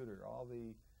computer, all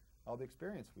the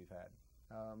experience we've had.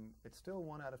 It's still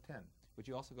 1 out of 10. Would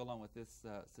you also go along with this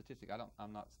statistic?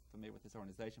 I'm not familiar with this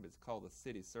organization, but it's called the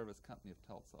City Service Company of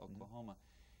Tulsa, Oklahoma.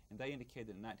 And they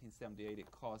indicated in 1978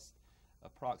 it cost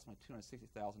approximately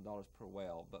 $260,000 per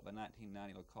well, but by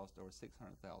 1990 it'll cost over $600,000.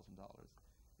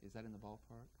 Is that in the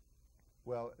ballpark?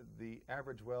 Well, the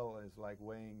average well is like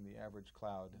weighing the average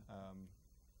cloud.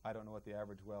 I don't know what the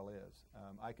average well is.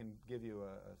 I can give you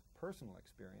a personal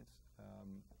experience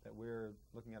that we're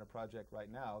looking at a project right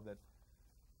now that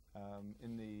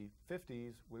in the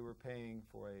 50s we were paying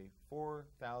for a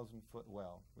 4,000-foot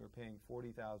well. We were paying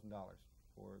 $40,000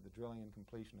 for the drilling and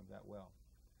completion of that well.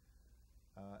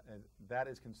 And that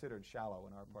is considered shallow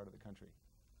in our part of the country.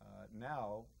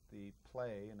 Now the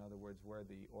play, in other words, where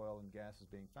the oil and gas is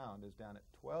being found, is down at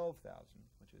 12,000,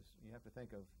 which is, you have to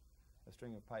think of a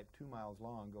string of pipe 2 miles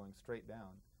long going straight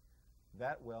down.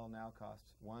 That well now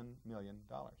costs $1 million.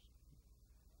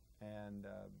 And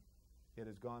it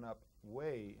has gone up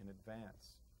way in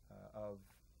advance of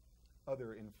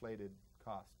other inflated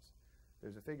costs.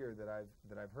 There's a figure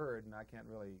that I've heard, and I can't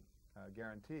really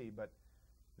guarantee, but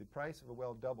the price of a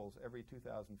well doubles every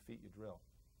 2,000 feet you drill.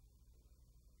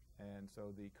 And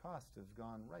so the costs have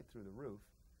gone right through the roof.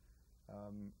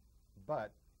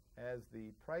 But as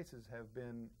the prices have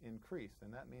been increased,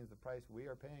 and that means the price we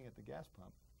are paying at the gas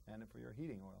pump and for your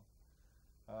heating oil,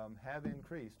 have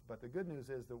increased. But the good news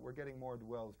is that we're getting more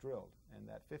wells drilled, and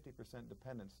that 50%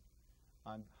 dependence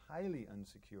on highly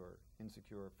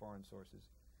insecure foreign sources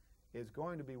is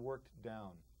going to be worked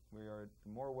down. The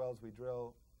more wells we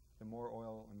drill, the more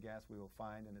oil and gas we will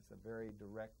find, and it's a very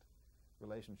direct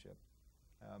relationship.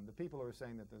 The people who are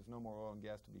saying that there's no more oil and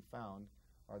gas to be found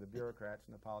are the bureaucrats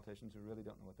and the politicians who really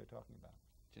don't know what they're talking about.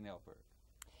 Janelle Berg.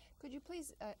 Could you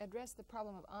please address the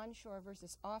problem of onshore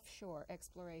versus offshore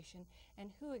exploration,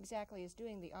 and who exactly is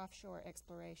doing the offshore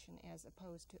exploration as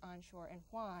opposed to onshore, and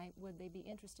why would they be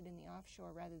interested in the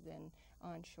offshore rather than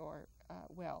onshore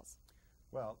wells?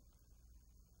 Well,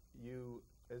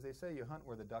 as they say, you hunt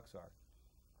where the ducks are.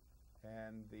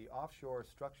 And the offshore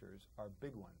structures are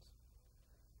big ones,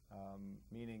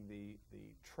 meaning the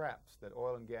traps that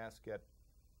oil and gas get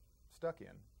stuck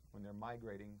in when they're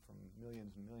migrating from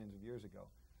millions and millions of years ago.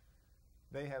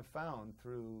 They have found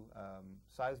through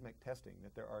seismic testing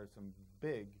that there are some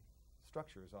big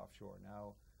structures offshore.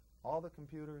 Now, all the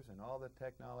computers and all the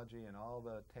technology and all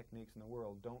the techniques in the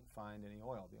world don't find any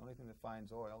oil. The only thing that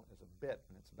finds oil is a bit,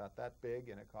 and it's about that big,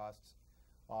 and it costs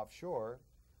offshore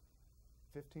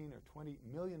 $15 or $20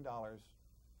 million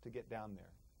to get down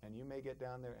there. And you may get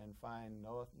down there and find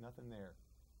nothing there,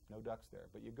 no ducks there.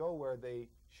 But you go where they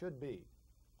should be.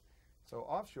 So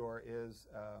offshore is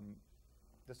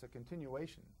just a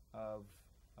continuation of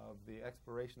the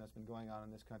exploration that's been going on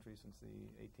in this country since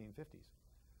the 1850s.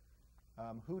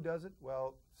 Who does it?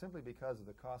 Well, simply because of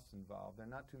the costs involved. There are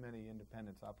not too many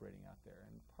independents operating out there.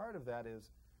 And part of that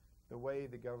is the way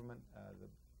the government, the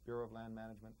Bureau of Land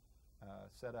Management,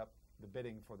 set up the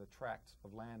bidding for the tracts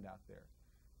of land out there.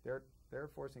 They're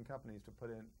forcing companies to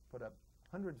put up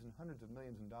hundreds and hundreds of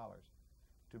millions of dollars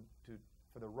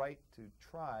for the right to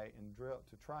try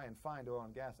and find oil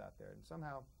and gas out there. And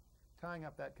somehow tying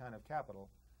up that kind of capital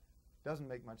doesn't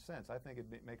make much sense. I think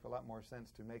it'd make a lot more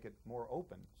sense to make it more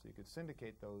open, so you could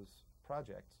syndicate those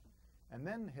projects and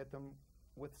then hit them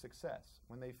with success.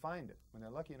 When they find it, when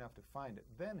they're lucky enough to find it,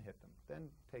 then hit them. Then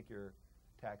take your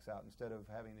tax out instead of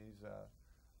having these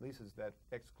leases that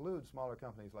exclude smaller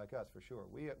companies like us, for sure.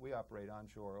 We operate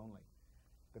onshore only.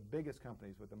 The biggest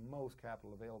companies with the most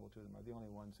capital available to them are the only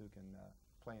ones who can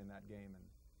play in that game,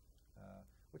 and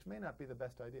which may not be the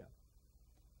best idea.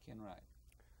 Ken Wright.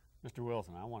 Mr.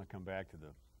 Wilson, I want to come back to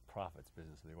the profits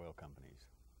business of the oil companies.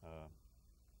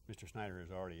 Mr. Snyder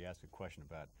has already asked a question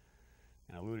about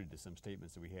and alluded to some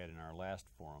statements that we had in our last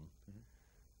forum.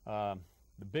 Mm-hmm.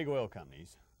 The big oil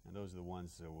companies, and those are the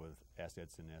ones with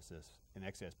assets in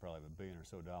excess probably of $1 billion or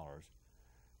so,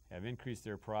 have increased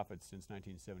their profits since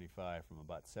 1975 from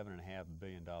about $7.5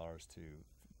 billion to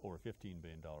over $15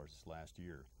 billion this last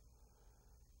year.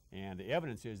 And the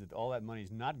evidence is that all that money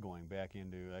is not going back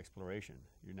into exploration.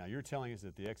 Now you're telling us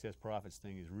that the excess profits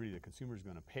thing is really the consumer's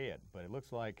going to pay it, but it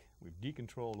looks like we've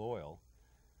decontrolled oil.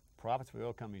 Profits for the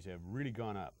oil companies have really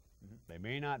gone up. Mm-hmm. They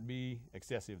may not be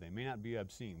excessive, they may not be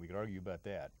obscene, we could argue about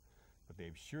that, but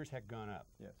they've sure as heck gone up.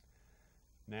 Yes.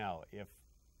 Now, if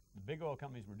the big oil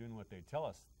companies were doing what they tell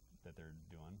us that they're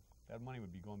doing, that money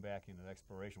would be going back into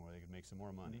exploration where they could make some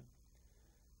more money. Mm-hmm.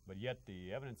 But yet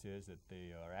the evidence is that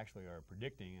they are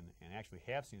predicting and actually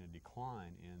have seen a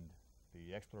decline in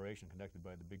the exploration conducted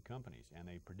by the big companies, and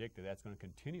they predict that that's going to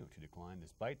continue to decline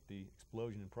despite the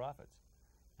explosion in profits.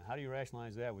 Now, how do you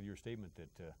rationalize that with your statement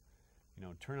that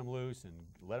turn them loose and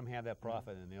let them have that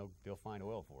profit, and they'll find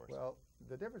oil for us? Well,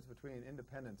 the difference between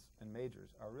independents and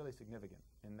majors are really significant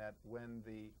in that when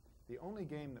the only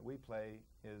game that we play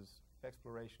is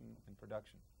exploration and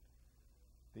production,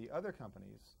 the other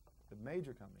companies, the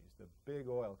major companies, the big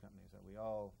oil companies that we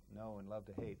all know and love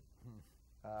to hate,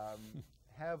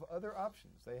 have other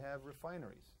options. They have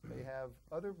refineries. They have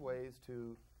other ways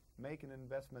to make an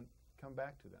investment come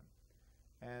back to them.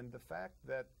 And the fact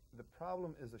that the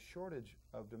problem is a shortage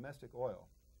of domestic oil,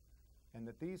 and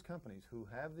that these companies who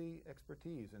have the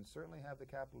expertise and certainly have the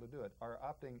capital to do it are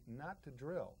opting not to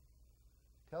drill,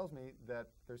 tells me that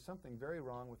there's something very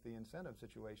wrong with the incentive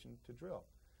situation to drill.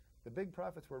 The big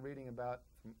profits we're reading about,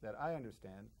 that I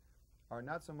understand, are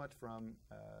not so much from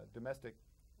domestic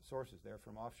sources. They're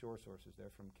from offshore sources.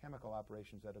 They're from chemical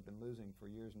operations that have been losing for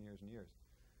years and years and years.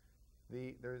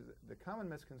 The common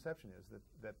misconception is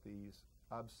that these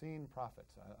obscene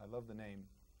profits, I love the name,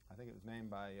 I think it was named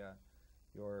by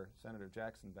your Senator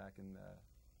Jackson back in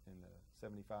the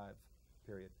 75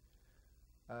 period.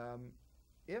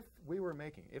 If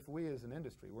we as an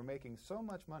industry were making so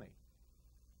much money,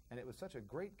 and it was such a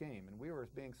great game, and we were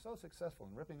being so successful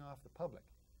in ripping off the public,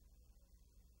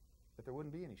 that there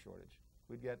wouldn't be any shortage.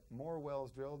 We'd get more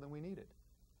wells drilled than we needed.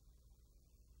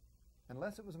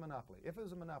 Unless it was a monopoly. If it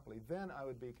was a monopoly, then I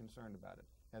would be concerned about it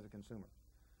as a consumer.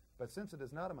 But since it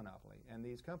is not a monopoly, and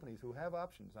these companies who have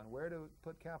options on where to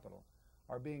put capital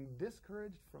are being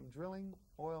discouraged from drilling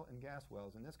oil and gas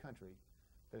wells in this country,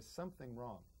 there's something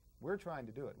wrong. We're trying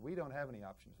to do it. We don't have any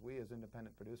options. We as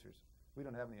independent producers, we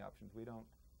don't have any options. We don't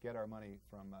get our money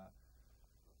from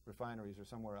refineries or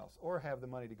somewhere else, or have the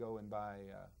money to go and buy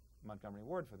Montgomery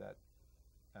Ward for that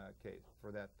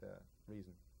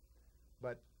reason.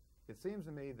 But it seems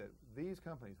to me that these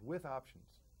companies with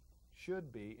options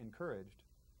should be encouraged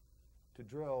to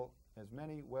drill as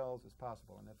many wells as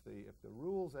possible. And if the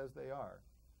rules as they are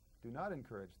do not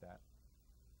encourage that,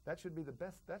 that should be the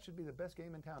best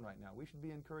game in town right now. We should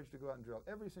be encouraged to go out and drill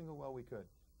every single well we could.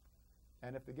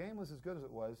 And if the game was as good as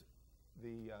it was,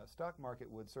 the stock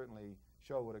market would certainly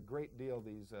show what a great deal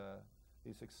these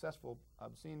successful,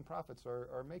 obscene profits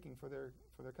are making for their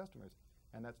customers.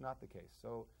 And that's not the case.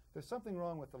 So there's something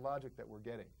wrong with the logic that we're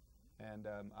getting. And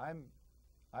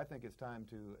I think it's time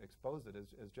to expose it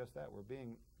as just that. We're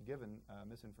being given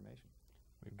misinformation.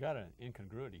 We've got an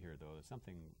incongruity here, though, that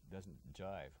something doesn't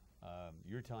jive.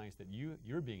 You're telling us that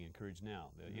you're being encouraged now.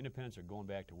 The independents are going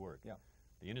back to work. Yeah.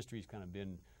 The industry's kind of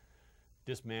been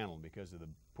dismantled because of the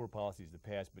poor policies of the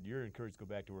past, but you're encouraged to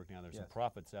go back to work now. There's some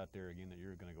profits out there, again, that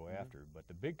you're going to go after. But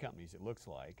the big companies, it looks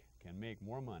like, can make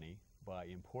more money by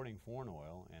importing foreign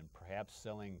oil and perhaps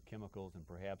selling chemicals and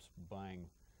perhaps buying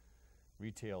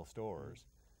retail stores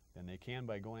than they can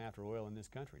by going after oil in this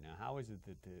country. Now, how is it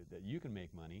that you can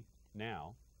make money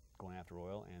now going after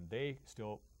oil and they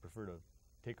still prefer to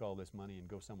take all this money and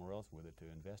go somewhere else with it to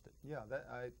invest it? Yeah,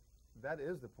 that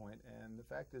is the point, and the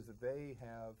fact is that they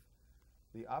have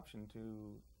the option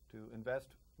to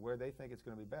invest where they think it's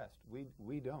going to be best.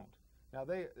 We don't. Now,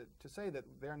 to say that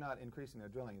they're not increasing their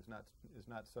drilling is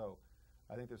not so.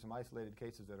 I think there's some isolated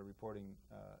cases that are reporting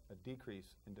a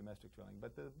decrease in domestic drilling,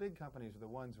 but the big companies are the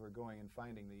ones who are going and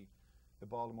finding the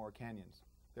Baltimore canyons.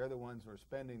 They're the ones who are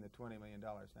spending the $20 million.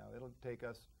 Now, it'll take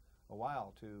us a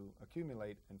while to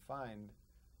accumulate and find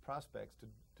prospects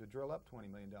to drill up $20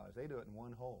 million. They do it in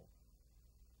one hole.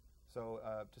 So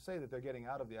to say that they're getting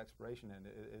out of the exploration end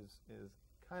is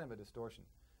kind of a distortion.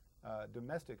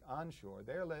 Domestic onshore,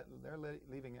 they're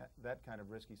leaving that kind of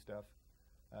risky stuff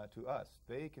to us.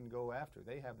 They can go after.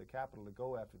 They have the capital to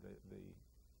go after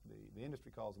the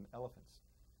industry calls them elephants,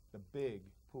 the big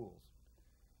pools,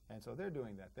 and so they're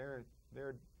doing that. They're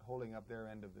holding up their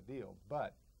end of the deal.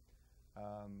 But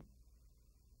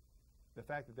the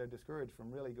fact that they're discouraged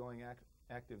from really going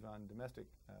active on domestic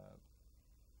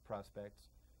prospects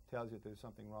tells you that there's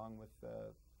something wrong with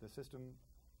the system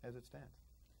as it stands.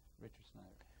 Richard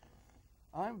Snyder.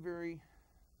 I'm very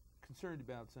concerned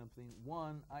about something.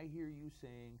 One, I hear you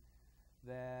saying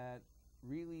that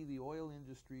really the oil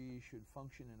industry should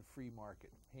function in a free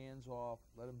market. Hands off,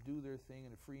 let them do their thing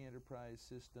in a free enterprise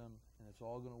system, and it's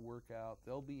all going to work out.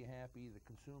 They'll be happy. The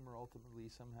consumer ultimately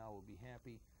somehow will be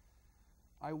happy.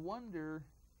 I wonder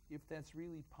if that's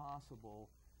really possible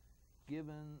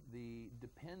given the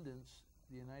dependence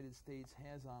the United States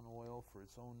has on oil for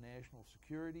its own national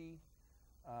security.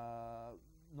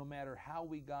 No matter how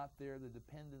we got there, the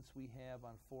dependence we have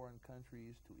on foreign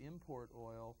countries to import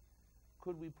oil,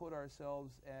 could we put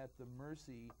ourselves at the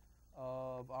mercy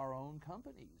of our own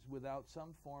companies without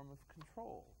some form of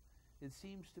control? It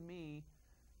seems to me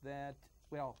that,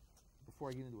 well, before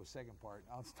I get into a second part,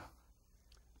 I'll stop.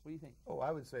 What do you think? Oh,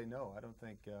 I would say no. I don't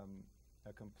think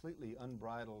a completely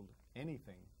unbridled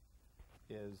anything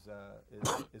is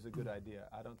a good idea.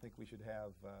 I don't think we should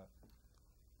have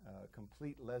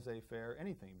complete laissez-faire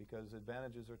anything because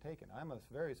advantages are taken. I'm a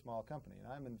very small company,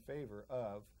 and I'm in favor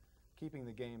of keeping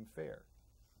the game fair.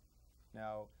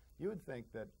 Now, you would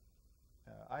think that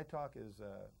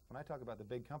when I talk about the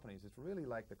big companies, it's really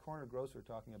like the corner grocer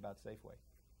talking about Safeway.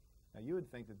 Now, you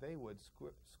would think that they would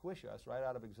squish us right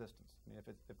out of existence. I mean,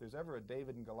 if there's ever a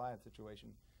David and Goliath situation,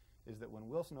 is that when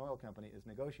Wilson Oil Company is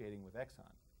negotiating with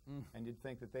Exxon, and you'd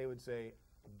think that they would say,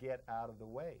 get out of the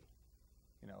way.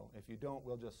 You know, if you don't,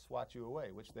 we'll just swat you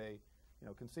away, which they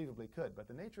conceivably could. But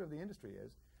the nature of the industry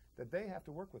is that they have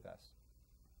to work with us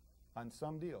on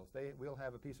some deals. We'll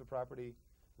have a piece of property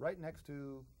right next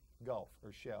to Gulf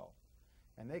or Shell,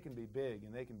 and they can be big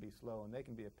and they can be slow and they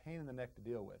can be a pain in the neck to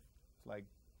deal with. It's like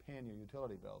paying your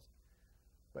utility bills.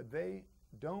 But they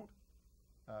don't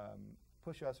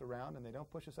push us around, and they don't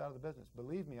push us out of the business.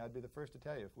 Believe me, I'd be the first to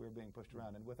tell you if we were being pushed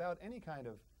around. And without any kind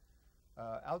of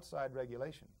outside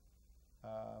regulation,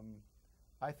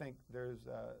 I think there's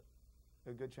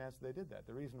a good chance they did that.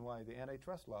 The reason why the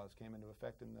antitrust laws came into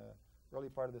effect in the early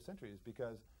part of the century is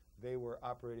because they were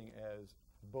operating as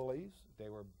bullies. They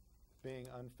were being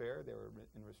unfair. They were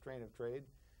in restraint of trade.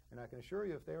 And I can assure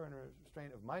you, if they were in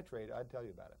restraint of my trade, I'd tell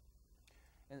you about it.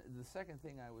 And the second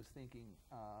thing I was thinking,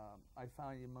 I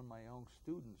found among my own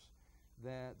students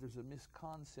that there's a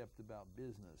misconcept about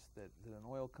business, that an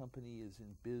oil company is in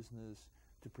business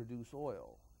to produce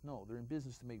oil. No, they're in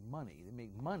business to make money. They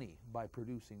make money by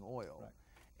producing oil.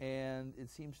 Right. And it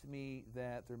seems to me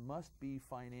that there must be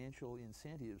financial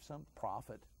incentive, some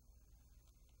profit,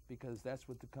 because that's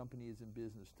what the company is in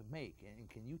business to make. And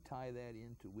can you tie that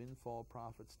into windfall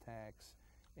profits tax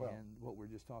and what we're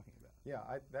just talking about?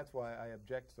 Yeah, that's why I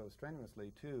object so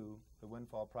strenuously to the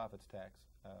windfall profits tax.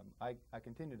 I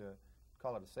continue to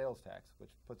call it a sales tax,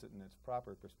 which puts it in its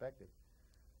proper perspective.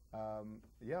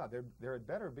 Yeah, there had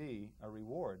better be a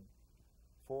reward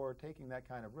for taking that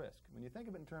kind of risk. When you think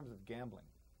of it in terms of gambling,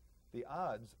 the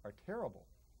odds are terrible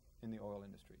in the oil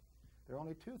industry. There are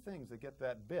only two things that get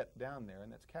that bit down there,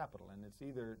 and that's capital, and it's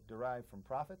either derived from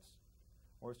profits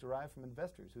or it's derived from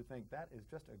investors who think that is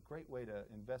just a great way to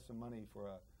invest some money for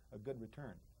a good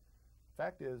return.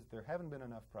 Fact is, there haven't been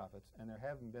enough profits, and there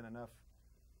haven't been enough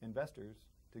investors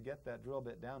to get that drill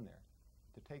bit down there,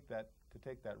 to take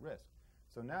that risk.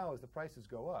 So now, as the prices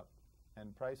go up,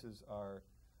 and prices are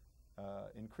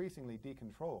increasingly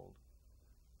decontrolled,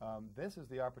 this is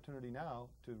the opportunity now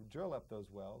to drill up those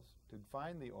wells, to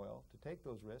find the oil, to take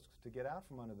those risks, to get out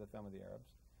from under the thumb of the Arabs,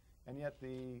 and yet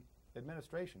the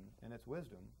administration, in its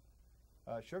wisdom,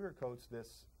 sugarcoats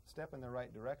this step in the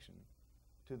right direction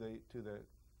to the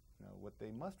what they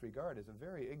must regard as a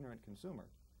very ignorant consumer,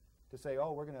 to say,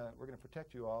 oh, we're gonna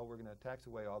protect you all, we're gonna tax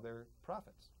away all their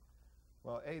profits.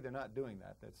 Well, A, they're not doing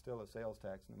that. That's still a sales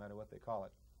tax, no matter what they call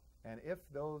it. And if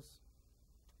those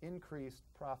increased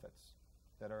profits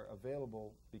that are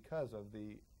available because of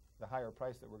the higher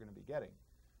price that we're going to be getting,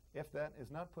 if that is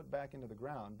not put back into the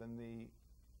ground, then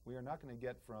we are not going to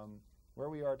get from where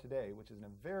we are today, which is in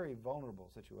a very vulnerable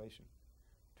situation,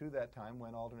 to that time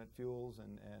when alternate fuels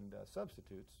and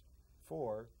substitutes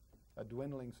for a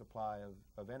dwindling supply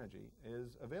of energy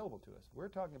is available to us. We're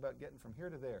talking about getting from here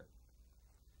to there.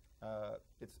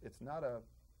 It's not a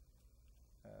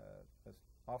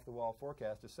off-the-wall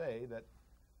forecast to say that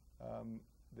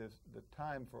the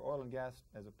time for oil and gas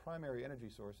as a primary energy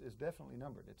source is definitely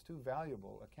numbered. It's too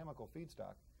valuable a chemical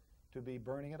feedstock to be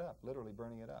burning it up, literally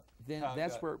burning it up. Then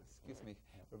that's where... Excuse me,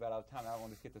 we're about out of time. I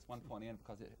want to get this one point in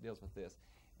because it deals with this.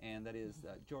 And that is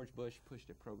George Bush pushed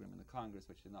a program in the Congress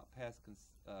which did not pass,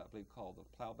 I believe called the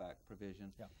plowback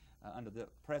provision. Yeah. Under the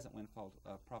present windfall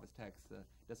profits tax,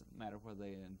 doesn't matter whether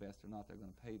they invest or not, they're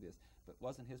going to pay this. But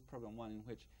wasn't his program one in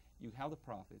which you have the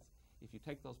profits? If you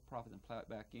take those profits and plow it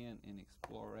back in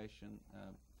exploration,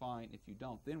 fine. If you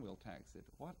don't, then we'll tax it.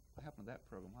 What happened to that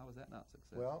program? Why was that not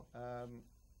successful? Well,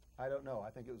 I don't know. I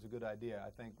think it was a good idea.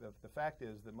 I think the fact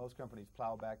is that most companies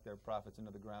plow back their profits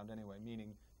into the ground anyway,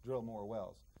 meaning drill more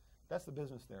wells. That's the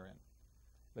business they're in.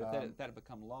 But if that had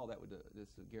become law, that would this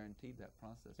guaranteed that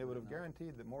process. It would have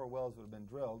guaranteed that more wells would have been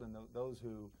drilled, and those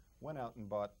who went out and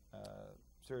bought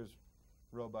Sears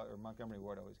Roebuck or Montgomery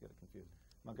Ward, I always get it confused,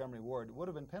 Montgomery Ward, would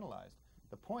have been penalized.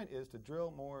 The point is to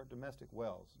drill more domestic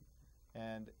wells.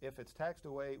 And if it's taxed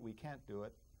away, we can't do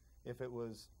it. If it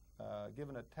was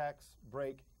given a tax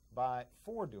break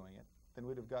for doing it, then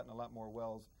we'd have gotten a lot more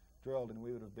wells drilled and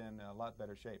we would have been in a lot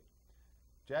better shape.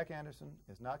 Jack Anderson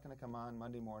is not going to come on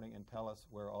Monday morning and tell us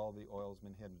where all the oil's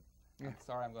been hidden. I'm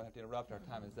sorry, I'm going to have to interrupt. Our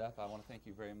time is up. I want to thank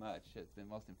you very much. It's been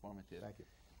most informative. Thank you.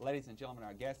 Ladies and gentlemen,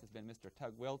 our guest has been Mr.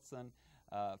 Tug Wilson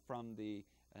from the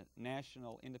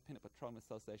National Independent Petroleum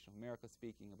Association of America,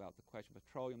 speaking about the question of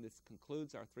petroleum. This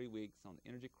concludes our 3 weeks on the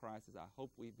energy crisis. I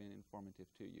hope we've been informative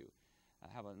to you.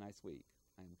 Have a nice week.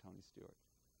 I am Tony Stewart.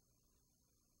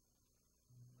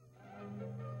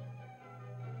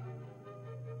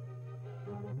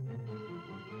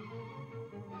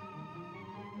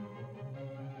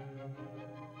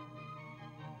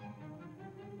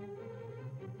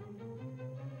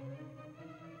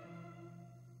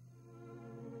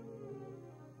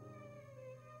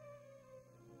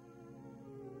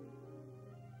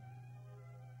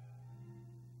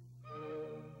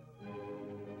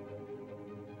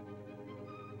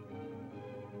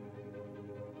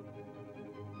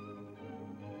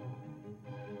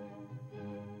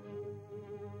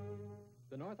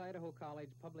 North Idaho College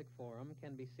Public Forum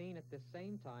can be seen at this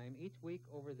same time each week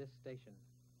over this station.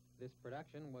 This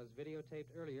production was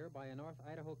videotaped earlier by a North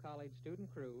Idaho College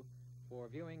student crew for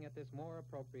viewing at this more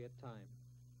appropriate time.